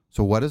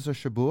 So what is a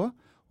shabua?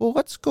 Well,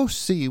 let's go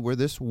see where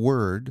this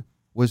word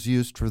was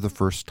used for the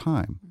first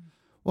time.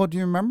 Well, do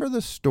you remember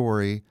the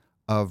story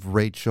of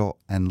Rachel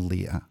and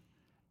Leah?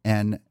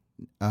 And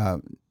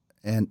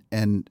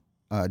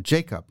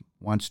Jacob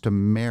wants to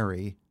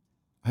marry.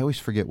 I always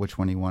forget which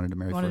one he wanted to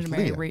marry first.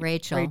 Leah.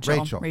 Rachel.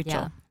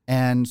 Rachel.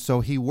 And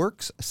so he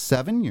works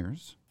 7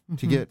 years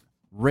to get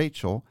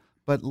Rachel,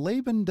 but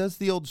Laban does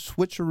the old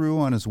switcheroo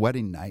on his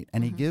wedding night,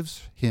 and he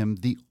gives him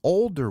the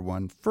older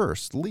one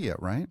first, Leah,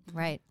 right?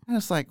 Right. And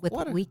it's like,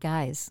 With weak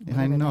eyes.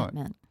 I know that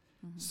meant.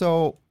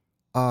 So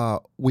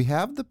we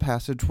have the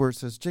passage where it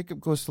says,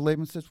 Jacob goes to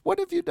Laban and says, what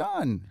have you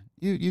done?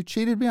 You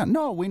cheated me out.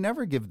 No, we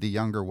never give the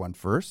younger one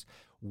first.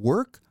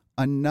 Work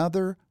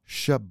another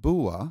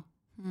shabua,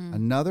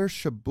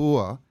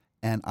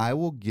 and I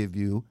will give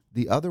you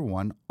the other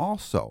one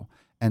also.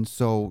 And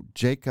so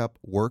Jacob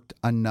worked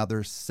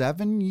another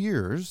 7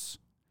 years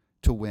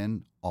to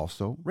win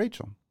also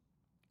Rachel.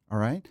 All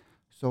right?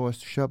 So a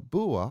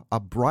shabua, a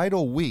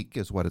bridal week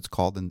is what it's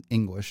called in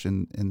English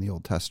in the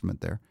Old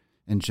Testament there,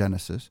 in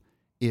Genesis,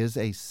 is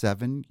a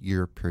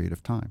 7-year period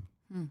of time.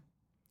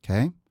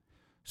 Okay?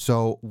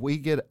 So we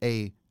get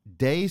a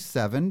day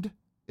 7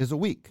 is a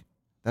week.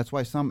 That's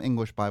why some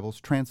English Bibles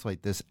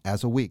translate this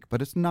as a week,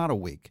 but it's not a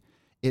week.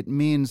 It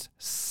means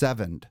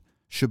 7.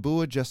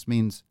 Shabua just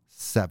means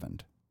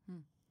 7.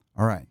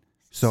 All right.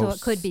 So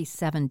it could be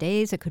 7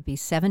 days, it could be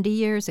 70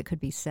 years, it could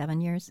be 7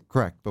 years.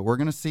 Correct. But we're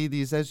going to see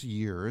these as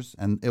years,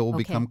 and it will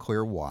become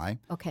clear why.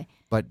 Okay.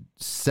 But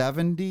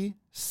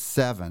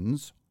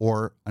 77s,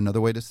 or another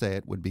way to say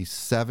it would be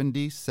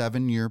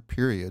 77-year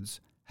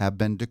periods, have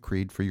been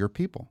decreed for your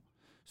people.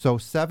 So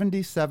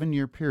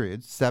 77-year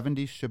periods,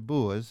 70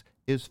 shabuas,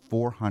 is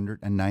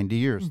 490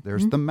 years.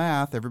 There's the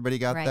math. Everybody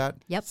got that?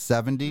 Yep.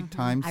 70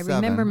 times 7. I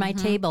remember my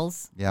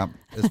tables. Yeah,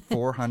 is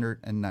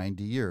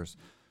 490 years.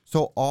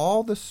 So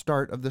all the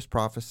start of this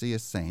prophecy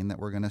is saying that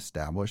we're going to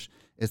establish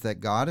is that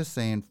God is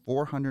saying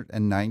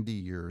 490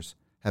 years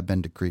have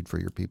been decreed for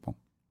your people.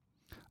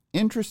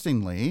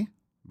 Interestingly,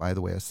 by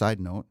the way, a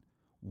side note,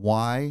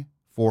 why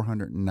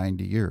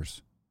 490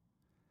 years?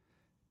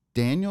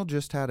 Daniel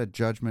just had a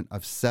judgment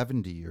of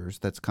 70 years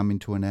that's coming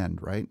to an end,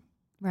 right?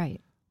 Right.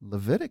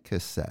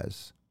 Leviticus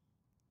says,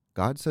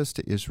 God says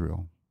to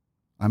Israel,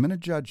 I'm going to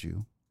judge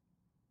you,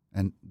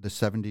 and the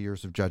 70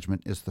 years of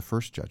judgment is the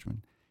first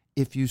judgment.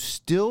 If you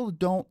still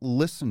don't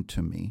listen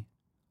to me,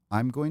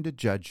 I'm going to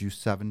judge you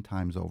 7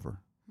 times over.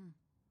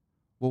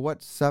 Well,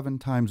 what's 7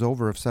 times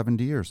over of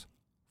 70 years?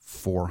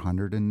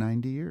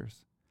 490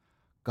 years.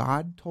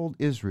 God told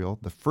Israel,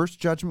 the first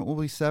judgment will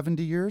be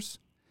 70 years.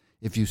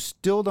 If you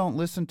still don't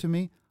listen to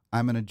me,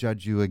 I'm going to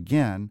judge you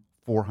again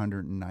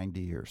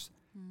 490 years.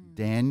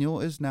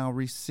 Daniel is now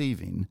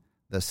receiving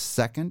the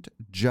second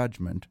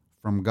judgment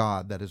from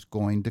God that is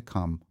going to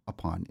come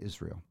upon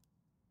Israel.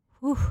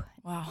 Whew.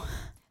 Wow.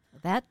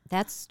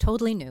 That's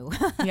totally new.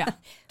 Yeah.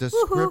 Does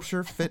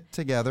Scripture fit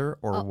together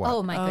or what?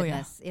 Oh, my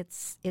goodness. Yeah.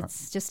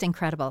 It's just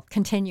incredible.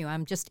 Continue.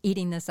 I'm just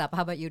eating this up.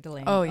 How about you,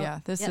 Delaney? Oh, yeah.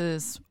 This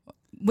is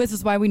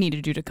why we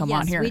needed you to come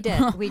on here.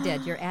 Yes, we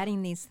did. You're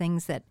adding these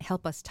things that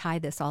help us tie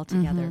this all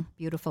together.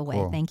 Beautiful way.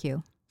 Cool. Thank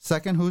you.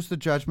 Second, who's the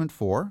judgment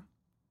for?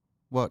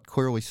 Well, it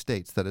clearly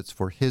states that it's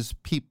for his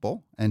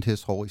people and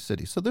his holy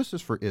city. So this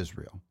is for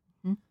Israel.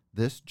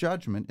 This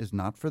judgment is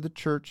not for the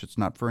church. It's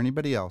not for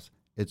anybody else.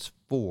 It's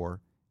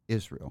for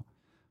Israel.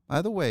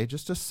 By the way,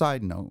 just a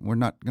side note, we're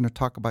not going to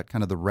talk about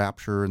kind of the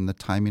rapture and the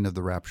timing of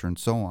the rapture and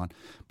so on,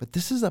 but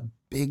this is a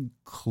big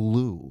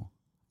clue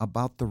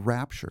about the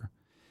rapture.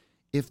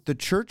 If the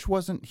church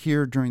wasn't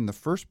here during the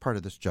first part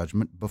of this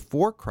judgment,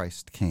 before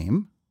Christ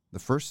came, the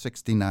first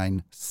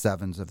 69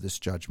 sevens of this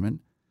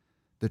judgment,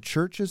 the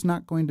church is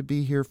not going to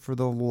be here for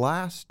the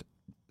last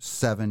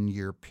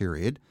 7-year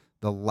period,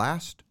 the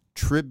last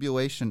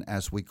tribulation,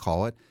 as we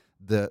call it,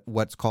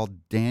 what's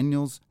called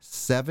Daniel's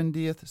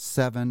 70th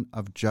seven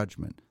of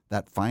judgment.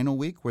 that final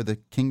week where the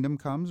kingdom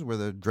comes, where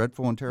the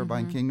dreadful and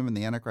terrifying kingdom and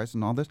the Antichrist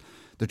and all this.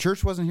 The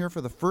church wasn't here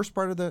for the first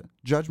part of the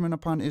judgment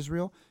upon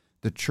Israel.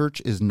 The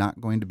church is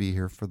not going to be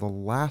here for the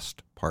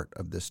last part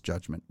of this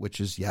judgment, which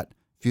is yet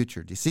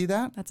future. Do you see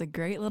that? That's a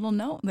great little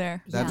note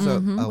there. That's a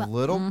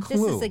little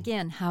clue. This is,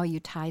 again, how you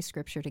tie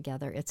Scripture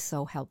together. It's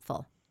so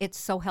helpful. It's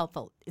so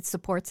helpful. It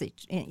supports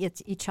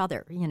each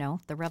other,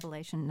 the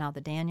Revelation, now the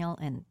Daniel,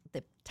 and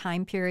the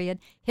time period.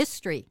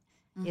 History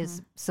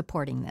is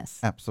supporting this.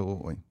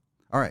 Absolutely.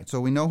 All right, so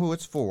we know who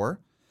it's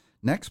for.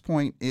 Next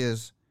point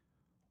is,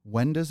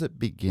 when does it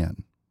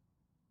begin?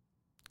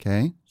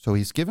 Okay, so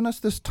he's given us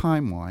this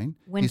timeline.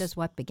 When does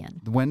what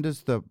begin? When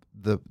does the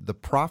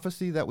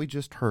prophecy that we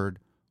just heard,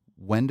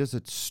 when does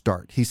it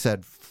start? He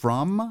said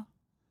from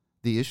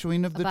the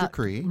issuing of the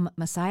decree.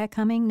 Messiah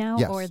coming now?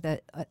 Yes. Or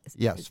the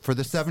yes, for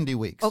the 70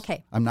 weeks.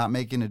 Okay. I'm not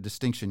making a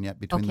distinction yet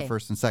between the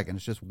first and second.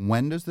 It's just,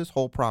 when does this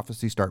whole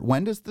prophecy start?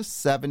 When does the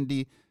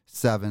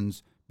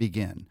 77s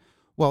begin?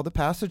 Well, the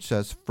passage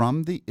says,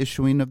 from the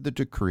issuing of the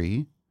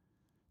decree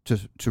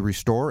to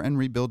restore and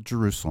rebuild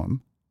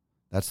Jerusalem.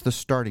 That's the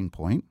starting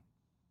point.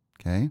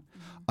 Okay.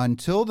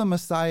 Until the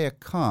Messiah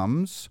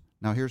comes.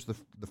 Now, here's the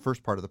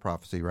first part of the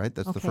prophecy, right?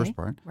 That's the first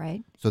part.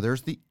 Right. So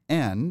there's the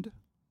end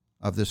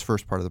of this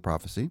first part of the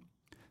prophecy.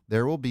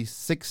 There will be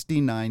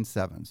 69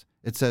 sevens.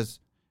 It says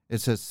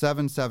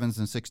 7 sevens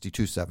and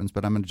 62 sevens,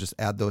 but I'm going to just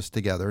add those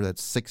together.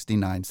 That's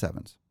 69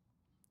 sevens.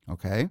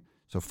 Okay?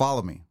 So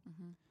follow me.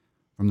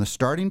 From the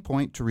starting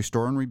point to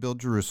restore and rebuild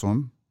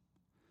Jerusalem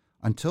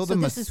until so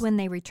this is when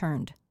they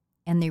returned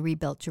and they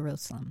rebuilt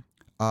Jerusalem.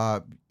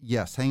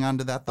 Yes, hang on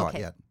to that thought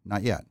yet.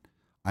 Not yet.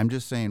 I'm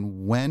just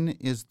saying, when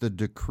is the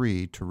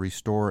decree to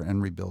restore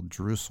and rebuild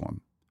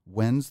Jerusalem?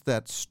 When's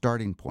that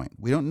starting point?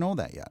 We don't know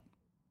that yet.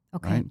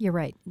 Okay, right? You're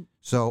right.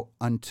 So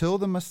until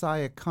the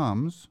Messiah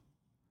comes,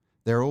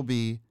 there will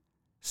be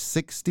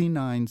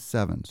 69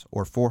 sevens,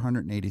 or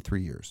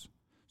 483 years.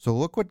 So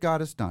look what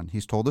God has done.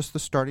 He's told us the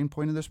starting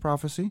point of this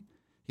prophecy.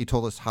 He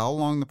told us how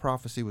long the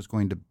prophecy was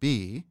going to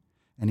be.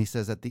 And he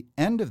says at the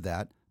end of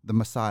that, the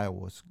Messiah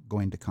was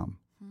going to come.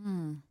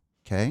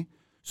 Okay?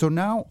 So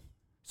now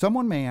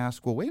someone may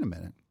ask, well, wait a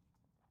minute.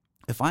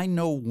 If I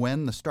know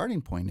when the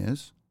starting point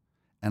is,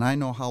 and I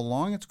know how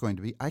long it's going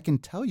to be, I can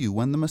tell you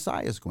when the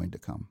Messiah is going to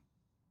come.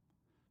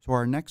 So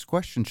our next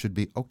question should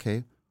be,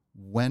 okay,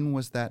 when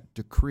was that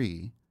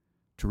decree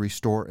to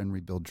restore and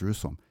rebuild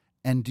Jerusalem?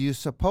 And do you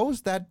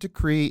suppose that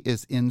decree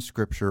is in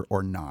Scripture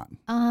or not?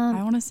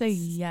 I want to say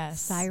yes.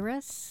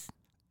 Cyrus?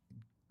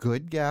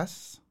 Good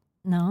guess.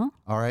 No.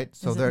 All right.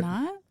 So is it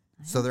not?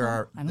 So there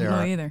are. I don't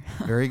know either.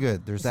 Very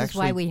good. There's this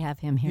actually. is why we have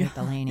him here,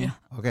 Delaney. Yeah.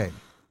 Okay.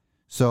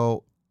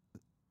 So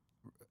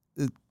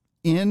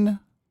in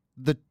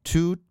the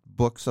two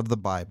books of the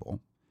Bible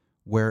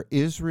where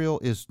Israel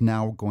is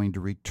now going to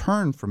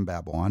return from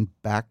Babylon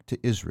back to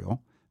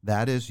Israel,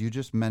 that is, you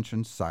just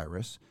mentioned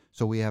Cyrus.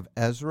 So we have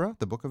Ezra,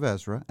 the book of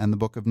Ezra, and the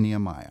book of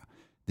Nehemiah.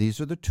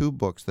 These are the two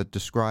books that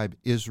describe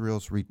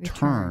Israel's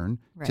return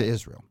to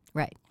Israel.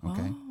 Right.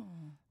 Okay. Oh.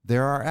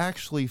 There are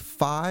actually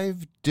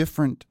 5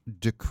 different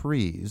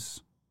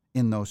decrees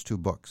in those two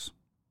books.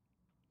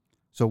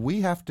 So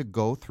we have to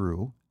go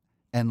through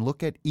and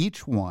look at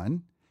each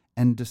one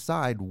and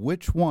decide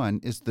which one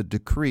is the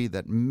decree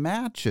that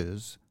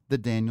matches the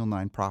Daniel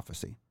 9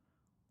 prophecy.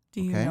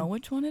 Do you know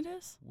which one it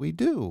is? We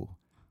do.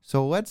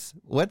 So let's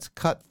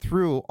cut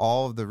through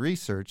all of the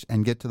research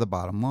and get to the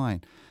bottom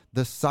line.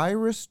 The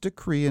Cyrus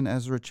decree in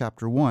Ezra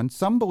chapter 1,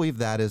 some believe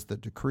that is the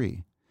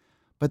decree.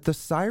 But the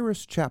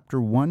Cyrus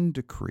chapter 1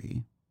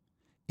 decree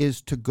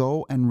is to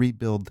go and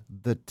rebuild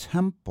the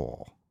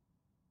temple.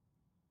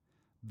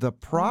 The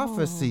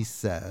prophecy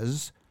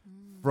says,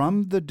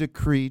 from the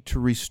decree to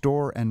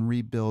restore and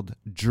rebuild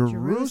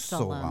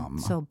Jerusalem.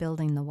 So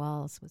building the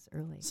walls was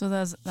early. So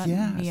that's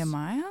Yes.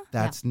 Nehemiah?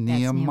 That's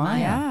Nehemiah.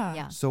 Nehemiah.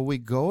 Yeah. So we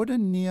go to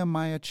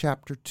Nehemiah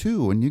chapter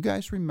 2, and you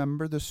guys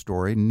remember the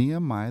story.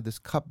 Nehemiah, this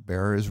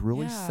cupbearer, is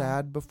really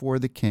sad before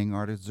the king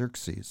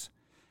Artaxerxes.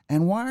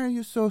 And why are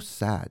you so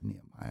sad,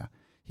 Nehemiah?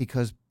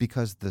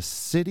 Because the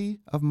city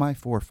of my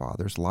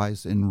forefathers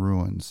lies in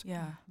ruins.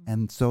 Yeah.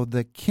 And so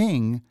the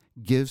king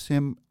gives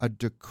him a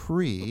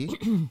decree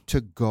to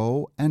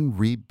go and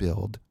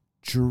rebuild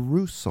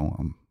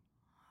Jerusalem.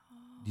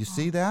 Do you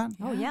see that?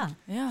 Oh, yeah.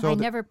 Yeah. So I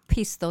never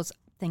pieced those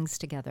things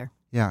together.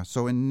 Yeah,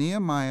 so in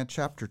Nehemiah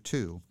chapter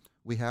 2,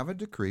 we have a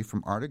decree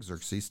from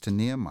Artaxerxes to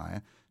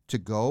Nehemiah to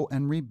go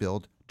and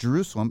rebuild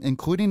Jerusalem,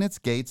 including its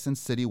gates and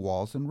city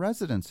walls and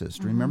residences.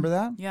 Do you remember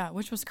that? Yeah,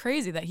 which was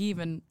crazy that he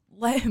even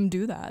let him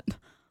do that.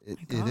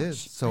 It is.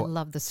 So I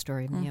love the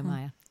story of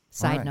Nehemiah.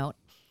 Side note.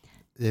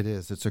 It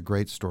is. It's a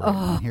great story.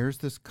 And here's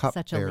this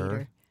such a cupbearer,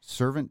 leader.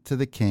 servant to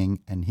the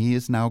king, and he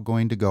is now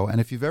going to go. And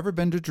if you've ever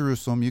been to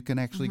Jerusalem, you can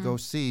actually go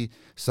see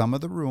some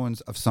of the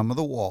ruins of some of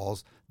the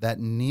walls that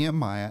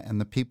Nehemiah and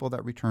the people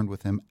that returned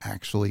with him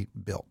actually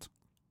built.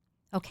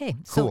 Okay,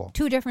 Cool. so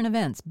 2 different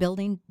events,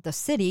 building the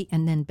city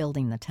and then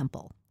building the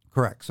temple.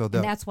 Correct. So And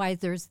that's why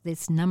there's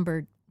this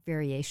numbered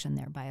variation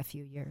there by a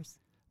few years.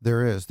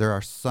 There is. There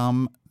are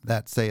some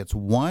that say it's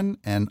one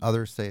and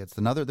others say it's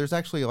another. There's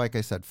actually, like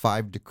I said,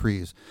 5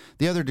 decrees.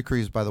 The other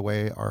decrees, by the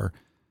way, are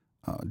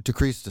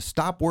decrees to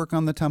stop work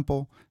on the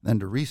temple, then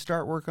to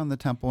restart work on the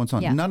temple, and so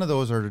on. Yeah. None of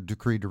those are a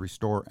decree to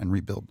restore and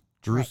rebuild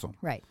Jerusalem.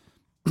 Right.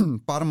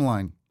 Bottom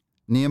line,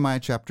 Nehemiah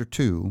chapter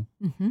 2,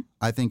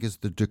 I think, is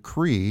the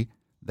decree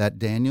that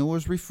Daniel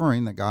was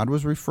referring, that God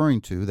was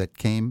referring to, that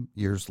came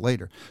years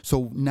later.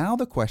 So now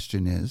the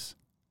question is,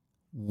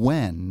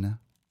 when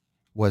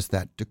was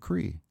that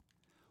decree?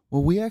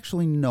 Well, we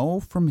actually know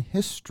from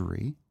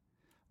history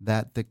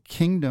that the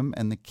kingdom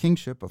and the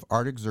kingship of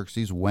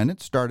Artaxerxes, when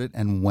it started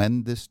and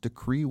when this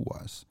decree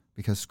was,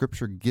 because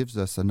Scripture gives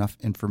us enough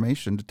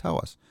information to tell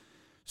us.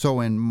 So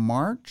in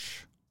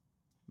March,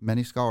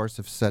 many scholars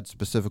have said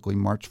specifically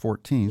March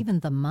 14th. Even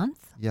the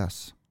month?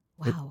 Yes.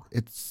 Wow.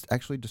 It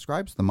actually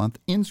describes the month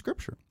in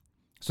Scripture.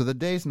 So the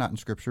day's not in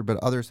Scripture, but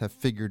others have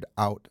figured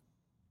out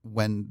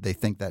when they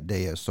think that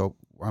day is. So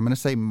I'm going to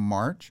say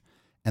March,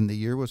 and the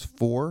year was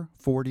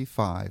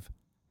 445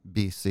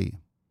 BC.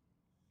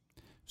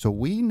 So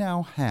we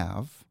now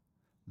have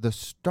the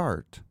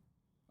start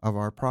of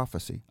our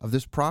prophecy, of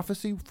this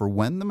prophecy for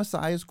when the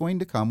Messiah is going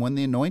to come, when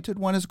the Anointed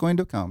One is going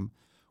to come.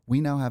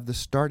 We now have the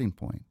starting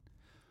point.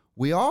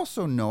 We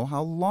also know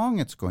how long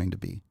it's going to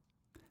be.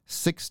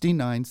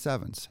 69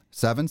 sevens.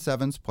 7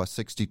 sevens plus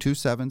 62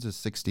 sevens is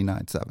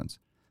 69 sevens.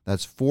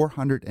 That's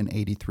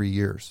 483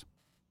 years.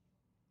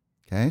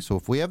 Okay, so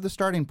if we have the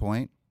starting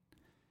point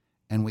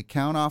and we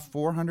count off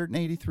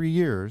 483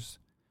 years,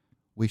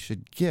 we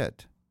should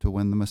get to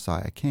when the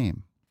Messiah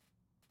came.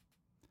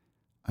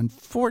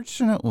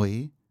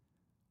 Unfortunately,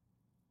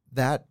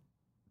 that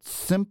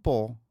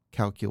simple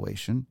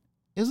calculation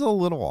is a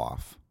little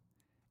off.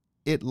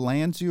 It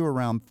lands you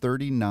around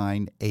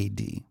 39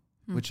 AD,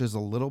 which is a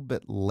little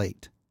bit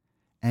late.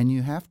 And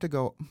you have to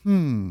go,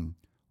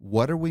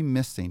 what are we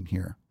missing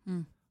here?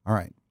 All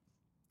right.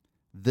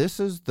 This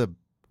is the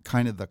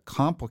kind of the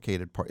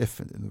complicated part. If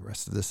the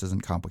rest of this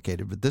isn't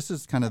complicated, but this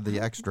is kind of the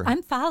extra.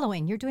 I'm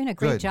following. You're doing a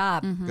great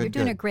job. You're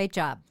doing a great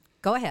job.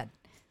 Go ahead.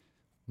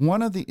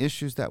 One of the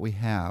issues that we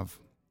have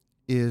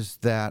is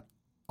that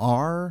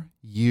our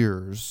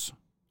years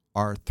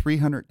are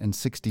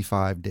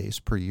 365 days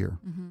per year,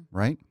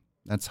 right?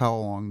 That's how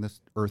long this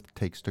earth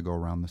takes to go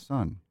around the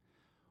sun.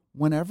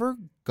 Whenever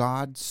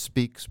God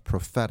speaks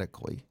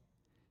prophetically,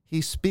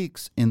 he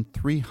speaks in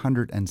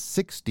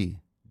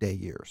 360-day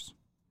years.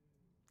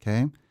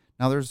 Okay?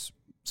 Now, there's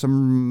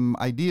some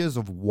ideas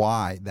of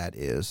why that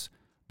is,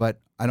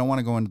 but I don't want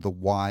to go into the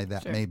why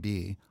that may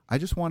be. I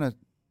just want to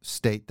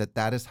state that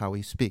that is how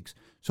he speaks.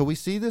 So we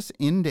see this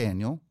in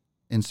Daniel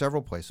in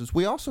several places.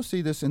 We also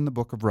see this in the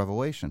book of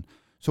Revelation.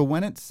 So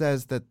when it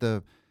says that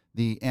the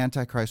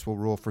Antichrist will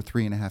rule for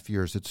 3.5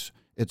 years, it's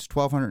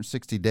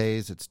 1,260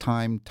 days, it's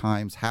time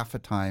times half a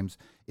times,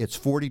 it's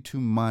 42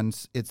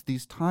 months, it's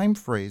these time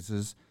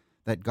phrases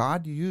that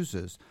God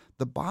uses.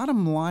 The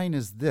bottom line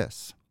is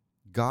this: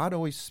 God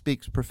always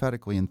speaks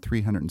prophetically in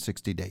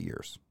 360-day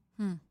years.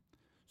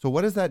 So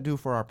what does that do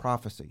for our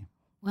prophecy?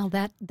 Well,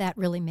 that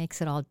really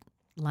makes it all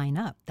line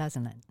up,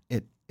 doesn't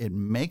it? It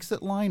makes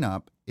it line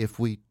up if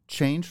we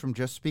change from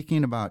just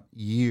speaking about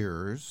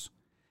years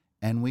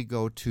and we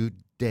go to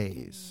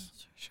days.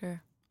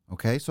 Sure.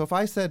 Okay, so if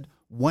I said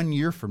 1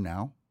 year from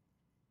now,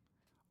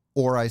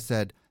 or I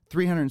said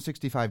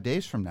 365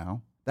 days from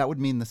now, that would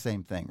mean the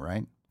same thing,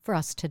 right? For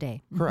us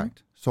today.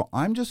 Correct. So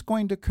I'm just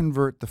going to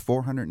convert the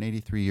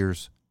 483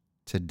 years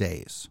to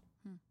days.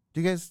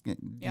 Do you guys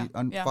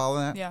follow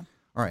that? Yeah.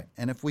 All right.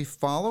 And if we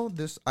follow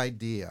this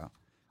idea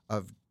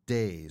of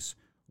days,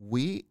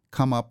 we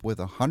come up with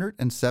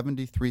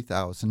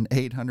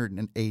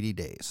 173,880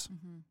 days.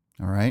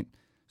 All right.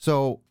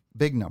 So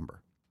big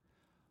number.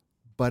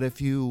 But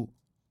if you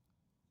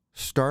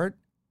start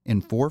in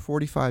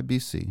 445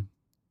 BC,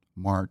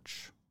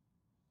 March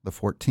the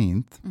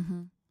 14th,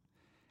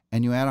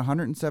 and you add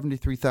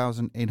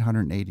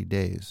 173,880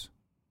 days,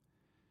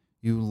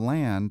 you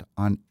land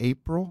on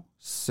April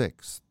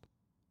 6th,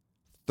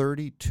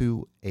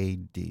 32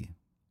 AD.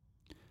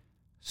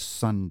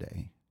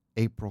 Sunday,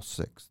 April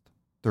 6th,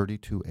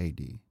 32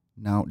 AD.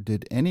 Now,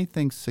 did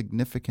anything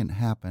significant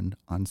happen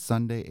on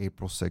Sunday,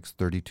 April 6th,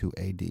 32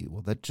 AD?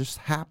 Well, that just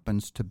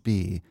happens to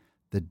be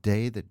the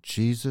day that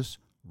Jesus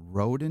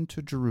rode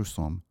into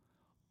Jerusalem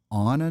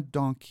on a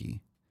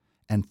donkey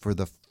and for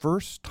the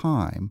first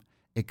time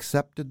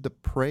accepted the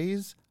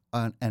praise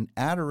and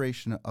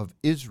adoration of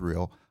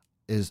Israel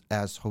is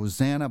as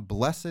Hosanna,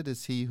 blessed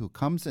is he who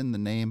comes in the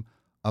name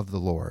of the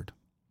Lord.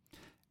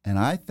 And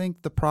I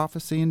think the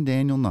prophecy in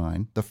Daniel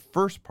 9, the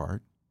first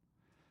part,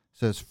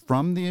 says,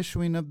 from the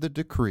issuing of the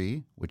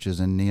decree, which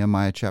is in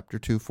Nehemiah chapter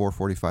 2,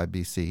 445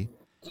 BC,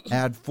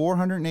 add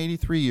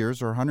 483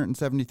 years or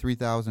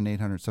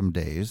 173,800 some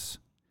days,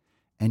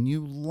 and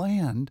you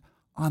land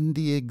on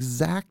the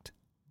exact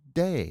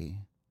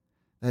day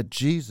that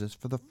Jesus,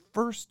 for the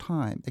first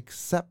time,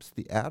 accepts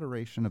the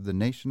adoration of the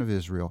nation of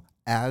Israel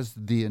as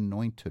the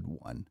Anointed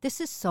One.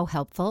 This is so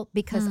helpful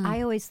because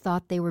I always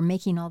thought they were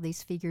making all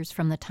these figures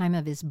from the time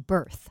of his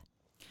birth.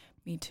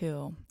 Me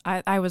too.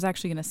 I was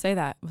actually going to say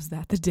that. Was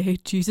that the day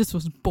Jesus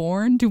was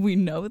born? Do we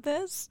know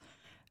this?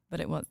 But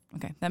it was.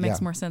 Okay, that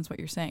makes more sense what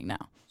you're saying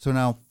now. So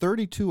now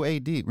 32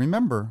 AD.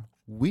 Remember,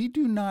 we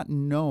do not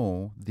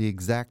know the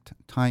exact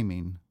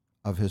timing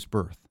of his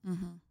birth,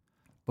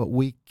 but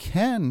we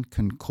can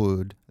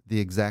conclude the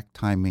exact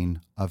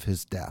timing of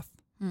his death.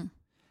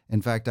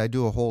 In fact, I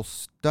do a whole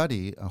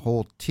study, a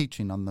whole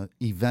teaching on the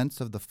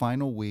events of the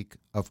final week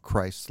of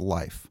Christ's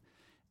life.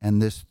 And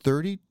this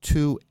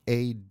 32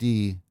 AD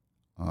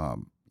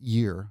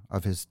year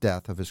of his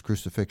death, of his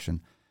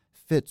crucifixion,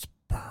 fits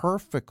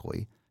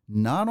perfectly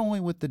not only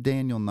with the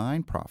Daniel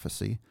 9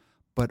 prophecy,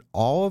 but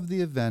all of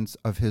the events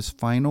of his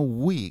final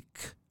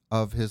week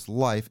of his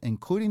life,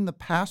 including the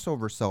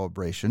Passover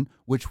celebration,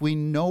 which we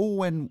know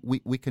when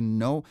we can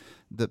know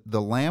that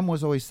the lamb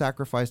was always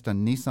sacrificed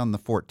on Nisan the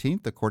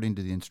 14th, according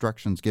to the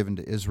instructions given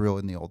to Israel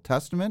in the Old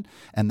Testament.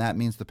 And that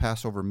means the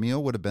Passover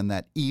meal would have been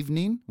that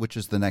evening, which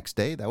is the next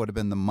day. That would have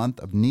been the month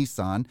of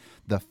Nisan,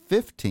 the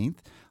 15th.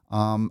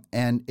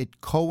 And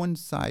it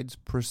coincides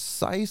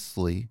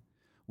precisely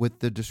with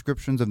the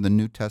descriptions of the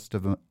New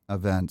Testament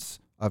events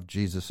of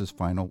Jesus'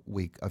 final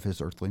week of his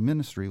earthly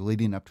ministry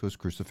leading up to his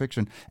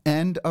crucifixion.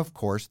 And, of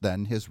course,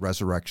 then his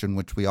resurrection,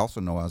 which we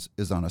also know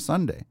is on a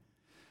Sunday.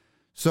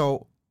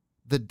 So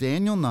the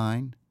Daniel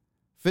 9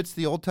 fits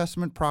the Old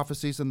Testament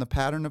prophecies and the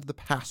pattern of the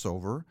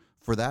Passover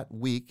for that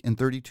week in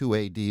 32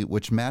 AD,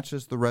 which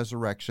matches the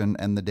resurrection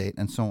and the date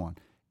and so on.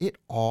 It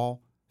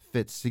all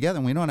fits together.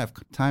 And we don't have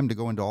time to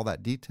go into all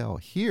that detail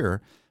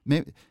here.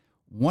 Maybe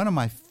one of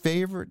my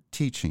favorite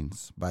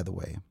teachings, by the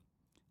way,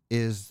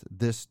 is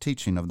this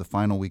teaching of the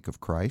final week of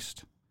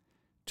Christ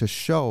to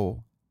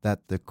show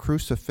that the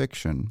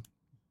crucifixion,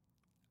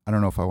 I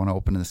don't know if I want to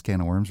open this can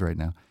of worms right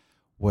now,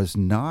 was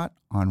not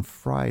on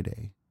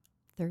Friday,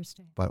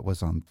 Thursday, but it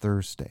was on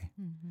Thursday.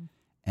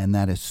 And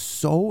that is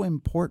so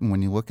important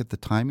when you look at the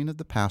timing of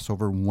the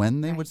Passover, when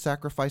they would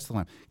sacrifice the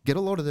lamb. Get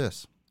a load of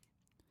this.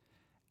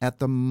 At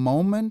the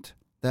moment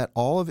that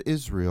all of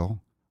Israel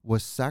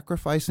was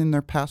sacrificing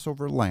their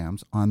Passover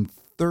lambs on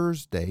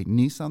Thursday,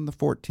 Nisan the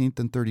 14th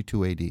and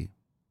 32 AD,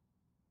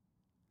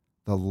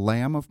 the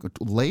Lamb of God,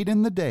 late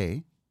in the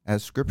day,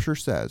 as Scripture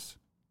says,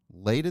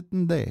 late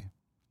in the day,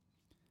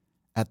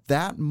 at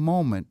that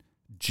moment,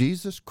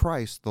 Jesus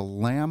Christ, the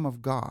Lamb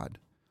of God,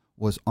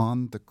 was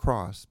on the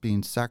cross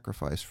being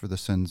sacrificed for the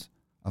sins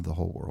of the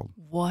whole world.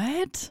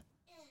 What?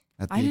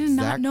 I did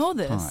not know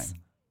this.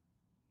 Time.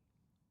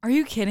 Are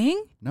you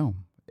kidding? No,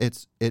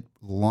 it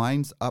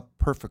lines up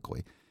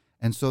perfectly.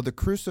 And so the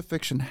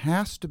crucifixion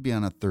has to be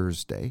on a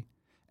Thursday.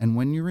 And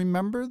when you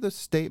remember the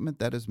statement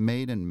that is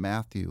made in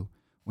Matthew,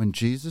 when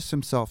Jesus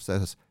himself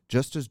says,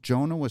 just as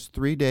Jonah was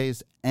 3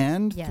 days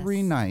and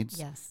 3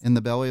 nights in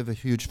the belly of a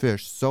huge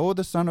fish, so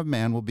the Son of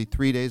Man will be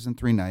 3 days and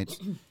 3 nights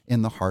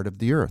in the heart of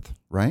the earth,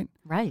 right?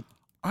 Right.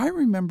 I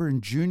remember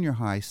in junior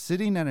high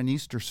sitting at an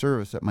Easter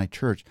service at my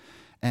church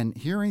and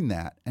hearing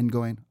that and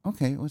going,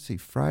 okay, let's see,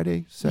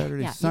 Friday,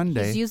 Saturday,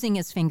 Sunday. He's using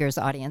his fingers,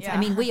 audience. Yeah. I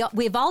mean,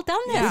 we've all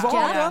done this. We've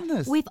all done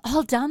this. We've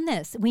all done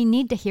this. We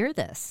need to hear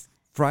this.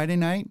 Friday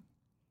night,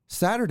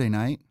 Saturday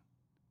night.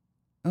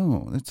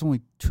 Oh, that's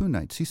only 2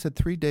 nights. He said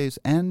 3 days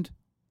and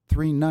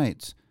 3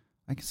 nights.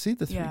 I can see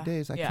the 3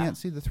 days. I can't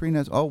see the 3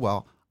 nights. Oh,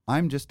 well,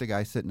 I'm just a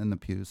guy sitting in the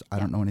pews. I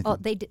don't know anything. Oh,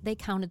 they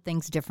counted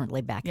things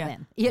differently back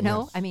then. You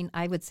know, I mean,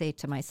 I would say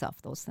to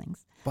myself those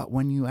things. But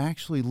when you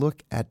actually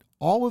look at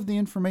all of the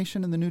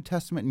information in the New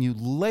Testament and you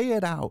lay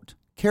it out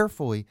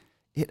carefully,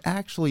 it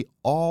actually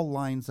all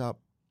lines up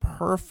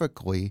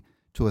perfectly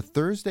to a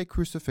Thursday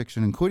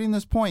crucifixion, including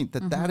this point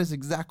that that is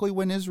exactly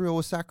when Israel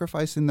was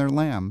sacrificing their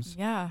lambs.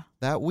 Yeah.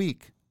 That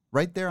week,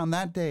 right there on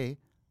that day,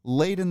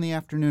 late in the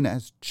afternoon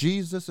as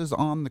Jesus is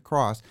on the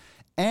cross.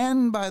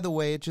 And by the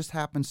way, it just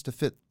happens to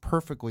fit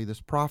perfectly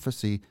this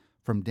prophecy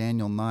from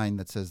Daniel 9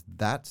 that says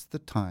that's the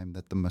time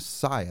that the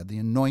Messiah, the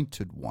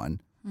anointed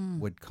one,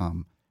 would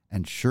come.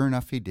 And sure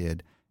enough, he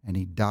did. And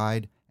he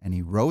died and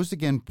he rose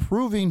again,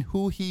 proving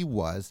who he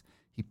was.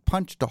 He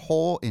punched a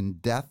hole in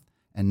death.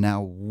 And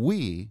now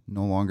we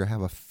no longer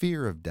have a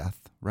fear of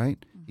death,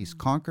 right? He's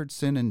conquered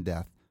sin and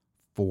death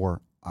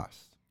for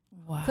us.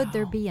 Wow. Could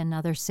there be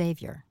another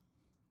Savior?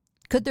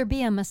 Could there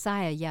be a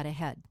Messiah yet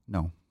ahead?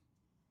 No,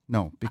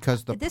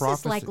 because the this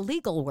prophecy... is like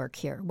legal work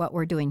here, what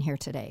we're doing here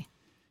today.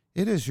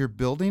 It is. You're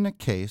building a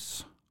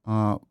case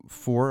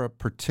for a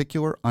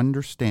particular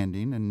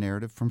understanding and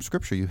narrative from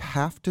Scripture. You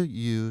have to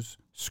use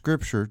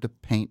Scripture to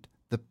paint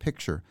the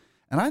picture.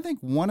 And I think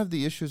one of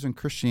the issues in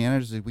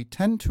Christianity is that we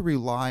tend to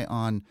rely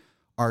on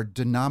our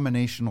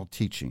denominational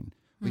teaching.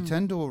 We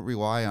tend to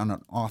rely on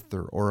an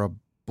author or a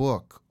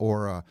book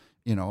or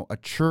a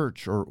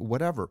church or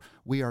whatever.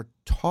 We are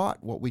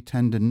taught what we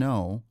tend to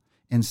know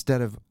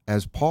instead of,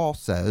 as Paul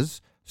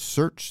says,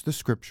 search the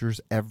Scriptures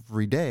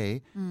every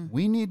day.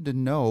 We need to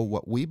know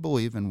what we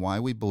believe and why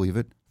we believe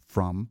it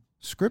from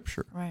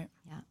Scripture. Right.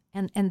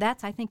 Yeah. And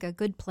that's, I think, a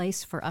good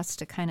place for us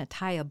to kind of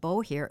tie a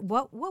bow here.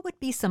 What would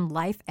be some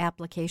life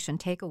application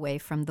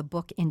takeaway from the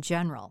book in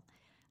general?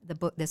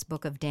 this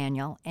book of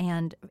Daniel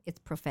and its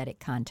prophetic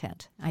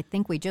content. I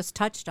think we just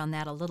touched on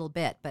that a little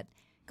bit, but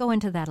go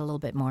into that a little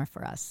bit more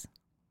for us.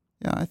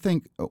 Yeah, I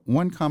think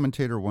one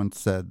commentator once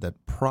said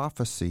that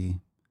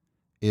prophecy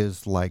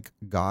is like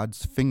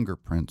God's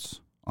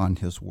fingerprints on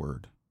his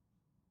word.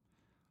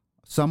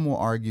 Some will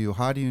argue,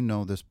 how do you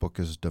know this book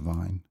is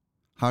divine?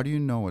 How do you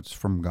know it's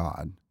from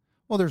God?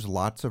 Well, there's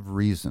lots of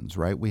reasons,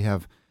 right? We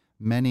have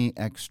many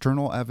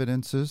external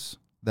evidences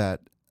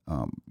that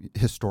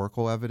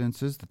historical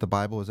evidences that the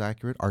Bible is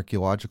accurate,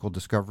 archaeological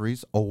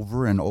discoveries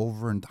over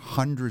and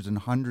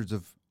hundreds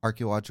of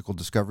archaeological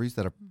discoveries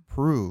that have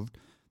proved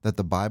that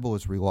the Bible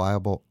is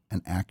reliable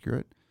and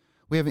accurate.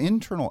 We have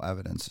internal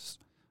evidences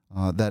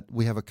that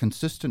we have a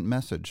consistent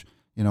message.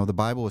 You know, the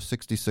Bible is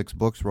 66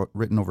 books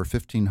written over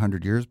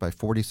 1,500 years by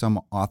 40-some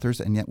authors,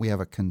 and yet we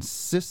have a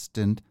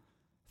consistent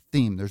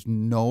theme. There's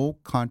no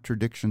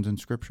contradictions in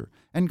Scripture.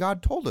 And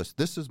God told us,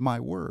 this is my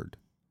word.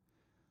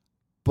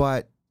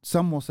 But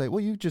some will say,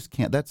 well, you just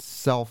can't. That's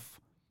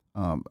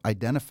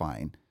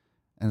self-identifying.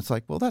 And it's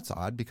like, well, that's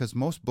odd because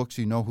most books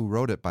you know who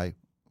wrote it by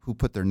who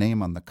put their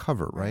name on the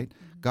cover, right?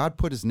 Mm-hmm. God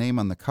put his name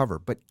on the cover.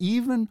 But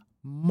even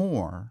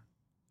more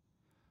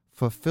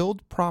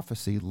fulfilled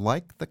prophecy,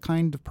 like the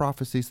kind of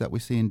prophecies that we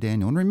see in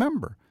Daniel. And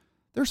remember,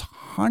 there's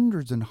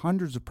hundreds and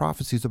hundreds of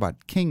prophecies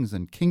about kings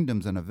and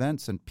kingdoms and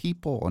events and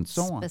people and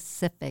so on.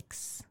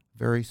 Specifics.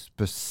 Very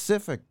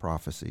specific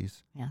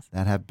prophecies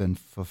that have been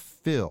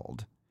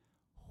fulfilled.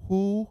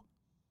 Who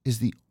is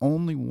the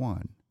only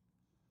one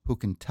who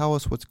can tell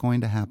us what's going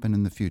to happen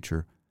in the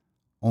future?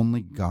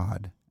 Only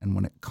God. And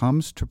when it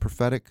comes to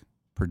prophetic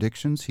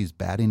predictions, he's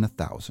batting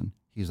 1,000.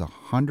 He's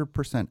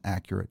 100%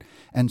 accurate.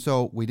 And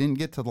so we didn't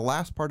get to the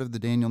last part of the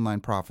Daniel 9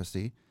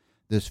 prophecy,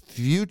 this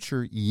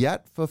future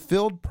yet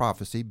fulfilled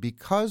prophecy,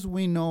 because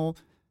we know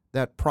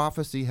that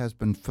prophecy has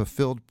been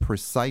fulfilled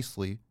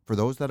precisely for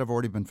those that have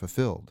already been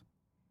fulfilled.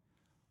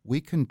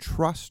 We can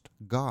trust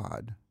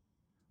God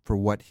for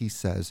what he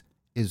says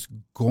is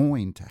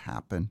going to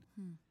happen.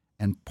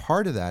 And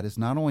part of that is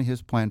not only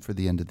his plan for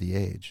the end of the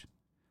age,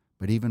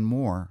 but even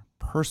more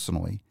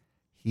personally,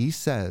 he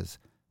says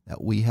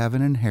that we have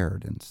an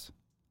inheritance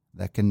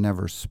that can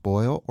never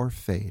spoil or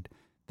fade,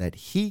 that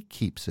he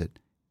keeps it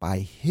by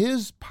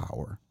his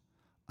power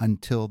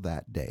until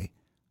that day.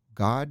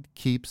 God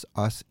keeps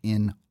us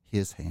in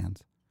his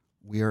hands.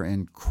 We are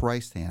in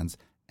Christ's hands,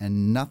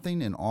 and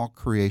nothing in all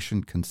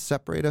creation can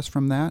separate us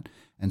from that.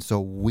 And so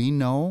we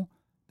know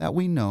that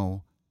we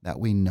know that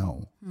we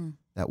know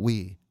that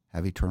we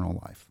have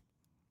eternal life.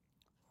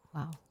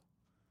 Wow.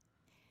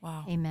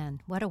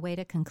 Amen. What a way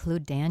to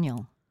conclude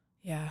Daniel.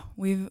 Yeah,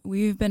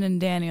 we've been in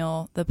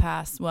Daniel the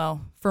past,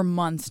 for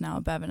months now,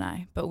 Bev and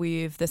I, but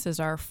this is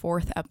our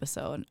 4th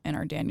episode in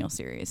our Daniel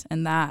series,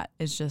 and that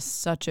is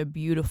just such a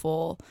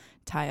beautiful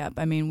tie-up.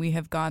 I mean, we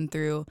have gone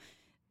through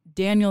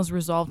Daniel's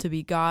resolve to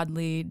be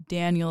godly,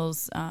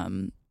 Daniel's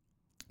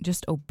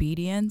just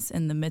obedience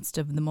in the midst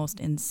of the most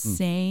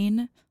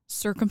insane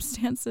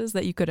circumstances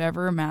that you could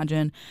ever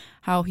imagine,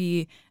 how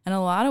he in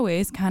a lot of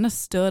ways kind of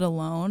stood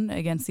alone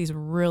against these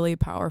really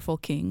powerful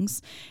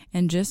kings,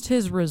 and just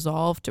his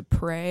resolve to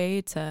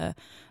pray, to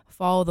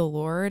follow the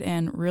Lord,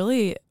 and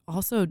really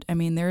also, I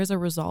mean, there is a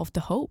resolve to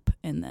hope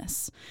in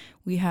this.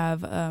 We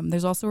have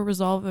there's also a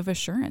resolve of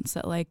assurance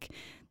that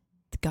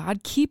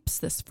God keeps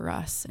this for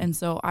us. And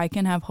so I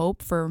can have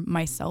hope for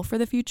myself for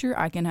the future.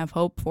 I can have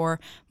hope for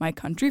my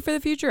country for the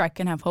future. I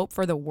can have hope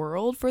for the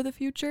world for the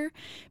future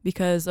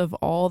because of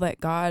all that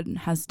God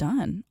has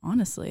done,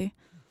 honestly.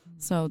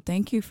 So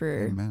thank you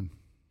for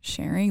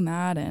sharing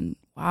that. And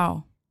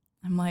wow,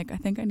 I'm I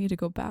think I need to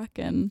go back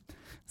and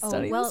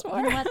study this more.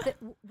 You know what?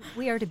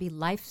 We are to be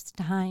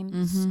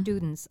lifetime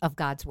students of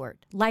God's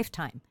word.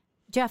 Lifetime.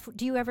 Jeff,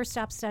 do you ever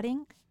stop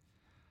studying?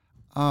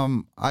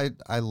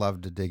 I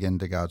love to dig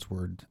into God's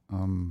word.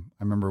 I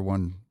remember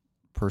one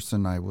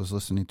person I was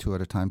listening to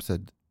at a time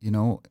said,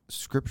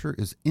 Scripture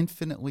is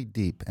infinitely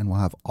deep and we'll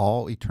have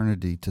all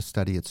eternity to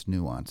study its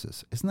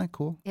nuances. Isn't that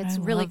cool? It's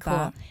really cool.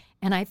 That.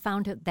 And I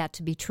found that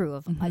to be true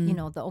of,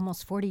 the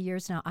almost 40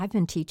 years now I've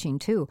been teaching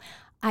too.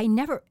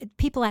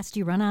 People ask,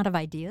 do you run out of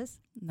ideas?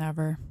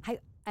 Never.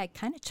 I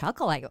kind of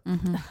chuckle. I go,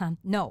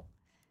 no.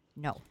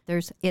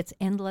 It's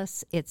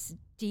endless. It's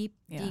deep,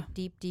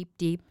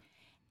 deep.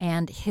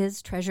 And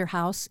his treasure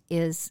house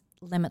is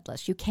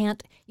limitless. You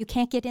can't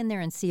get in there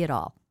and see it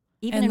all.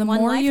 Even and in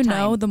one lifetime. The more you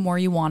know, the more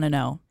you want to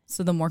know.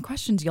 So the more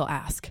questions you'll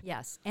ask.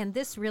 Yes. And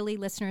this really,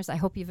 listeners, I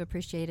hope you've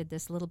appreciated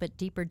this little bit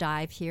deeper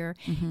dive here.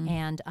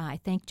 And I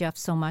thank Jeff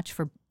so much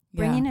for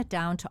bringing it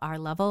down to our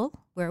level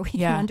where we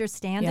can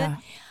understand it.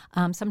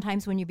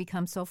 Sometimes when you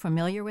become so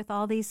familiar with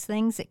all these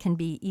things, it can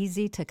be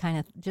easy to kind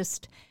of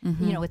just,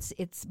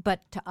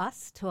 but to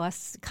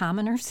us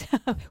commoners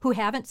who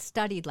haven't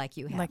studied like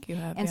you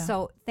have. And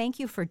so thank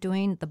you for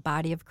doing the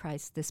body of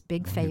Christ this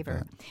big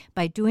favor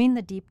by doing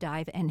the deep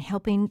dive and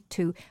helping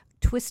to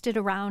twist it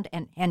around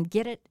and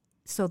get it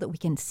so that we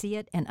can see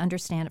it and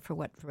understand it for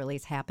what really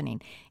is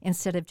happening,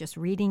 instead of just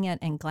reading it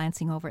and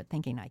glancing over it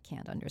thinking, I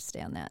can't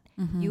understand that.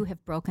 You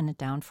have broken it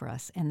down for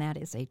us, and that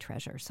is a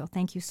treasure. So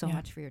thank you so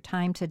much for your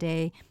time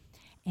today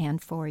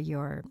and for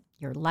your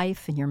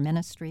life and your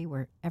ministry.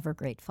 We're ever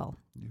grateful.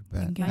 You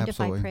bet. Mind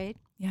Absolutely. if I pray?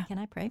 Yeah. Can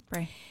I pray?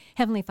 Pray.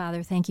 Heavenly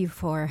Father, thank you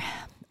for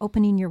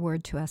opening your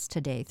word to us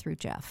today through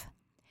Jeff.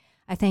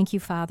 I thank you,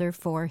 Father,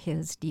 for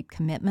his deep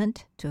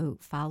commitment to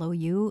follow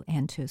you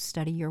and to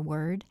study your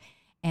word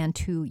and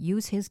to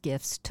use his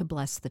gifts to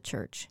bless the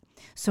church.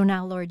 So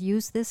now, Lord,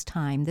 use this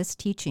time, this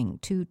teaching,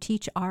 to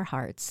teach our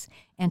hearts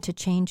and to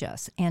change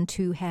us and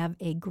to have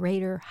a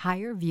greater,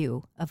 higher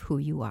view of who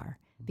you are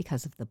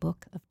because of the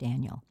book of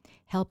Daniel.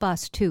 Help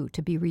us, too,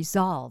 to be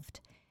resolved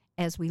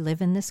as we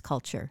live in this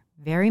culture,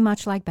 very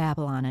much like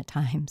Babylon at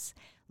times.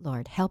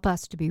 Lord, help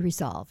us to be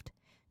resolved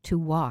to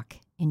walk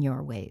in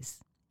your ways.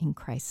 In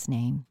Christ's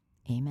name,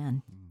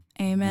 amen.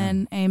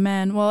 Amen.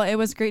 Amen. Well, it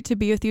was great to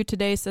be with you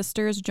today,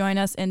 sisters. Join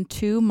us in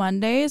 2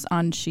 Mondays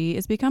on She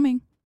is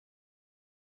Becoming.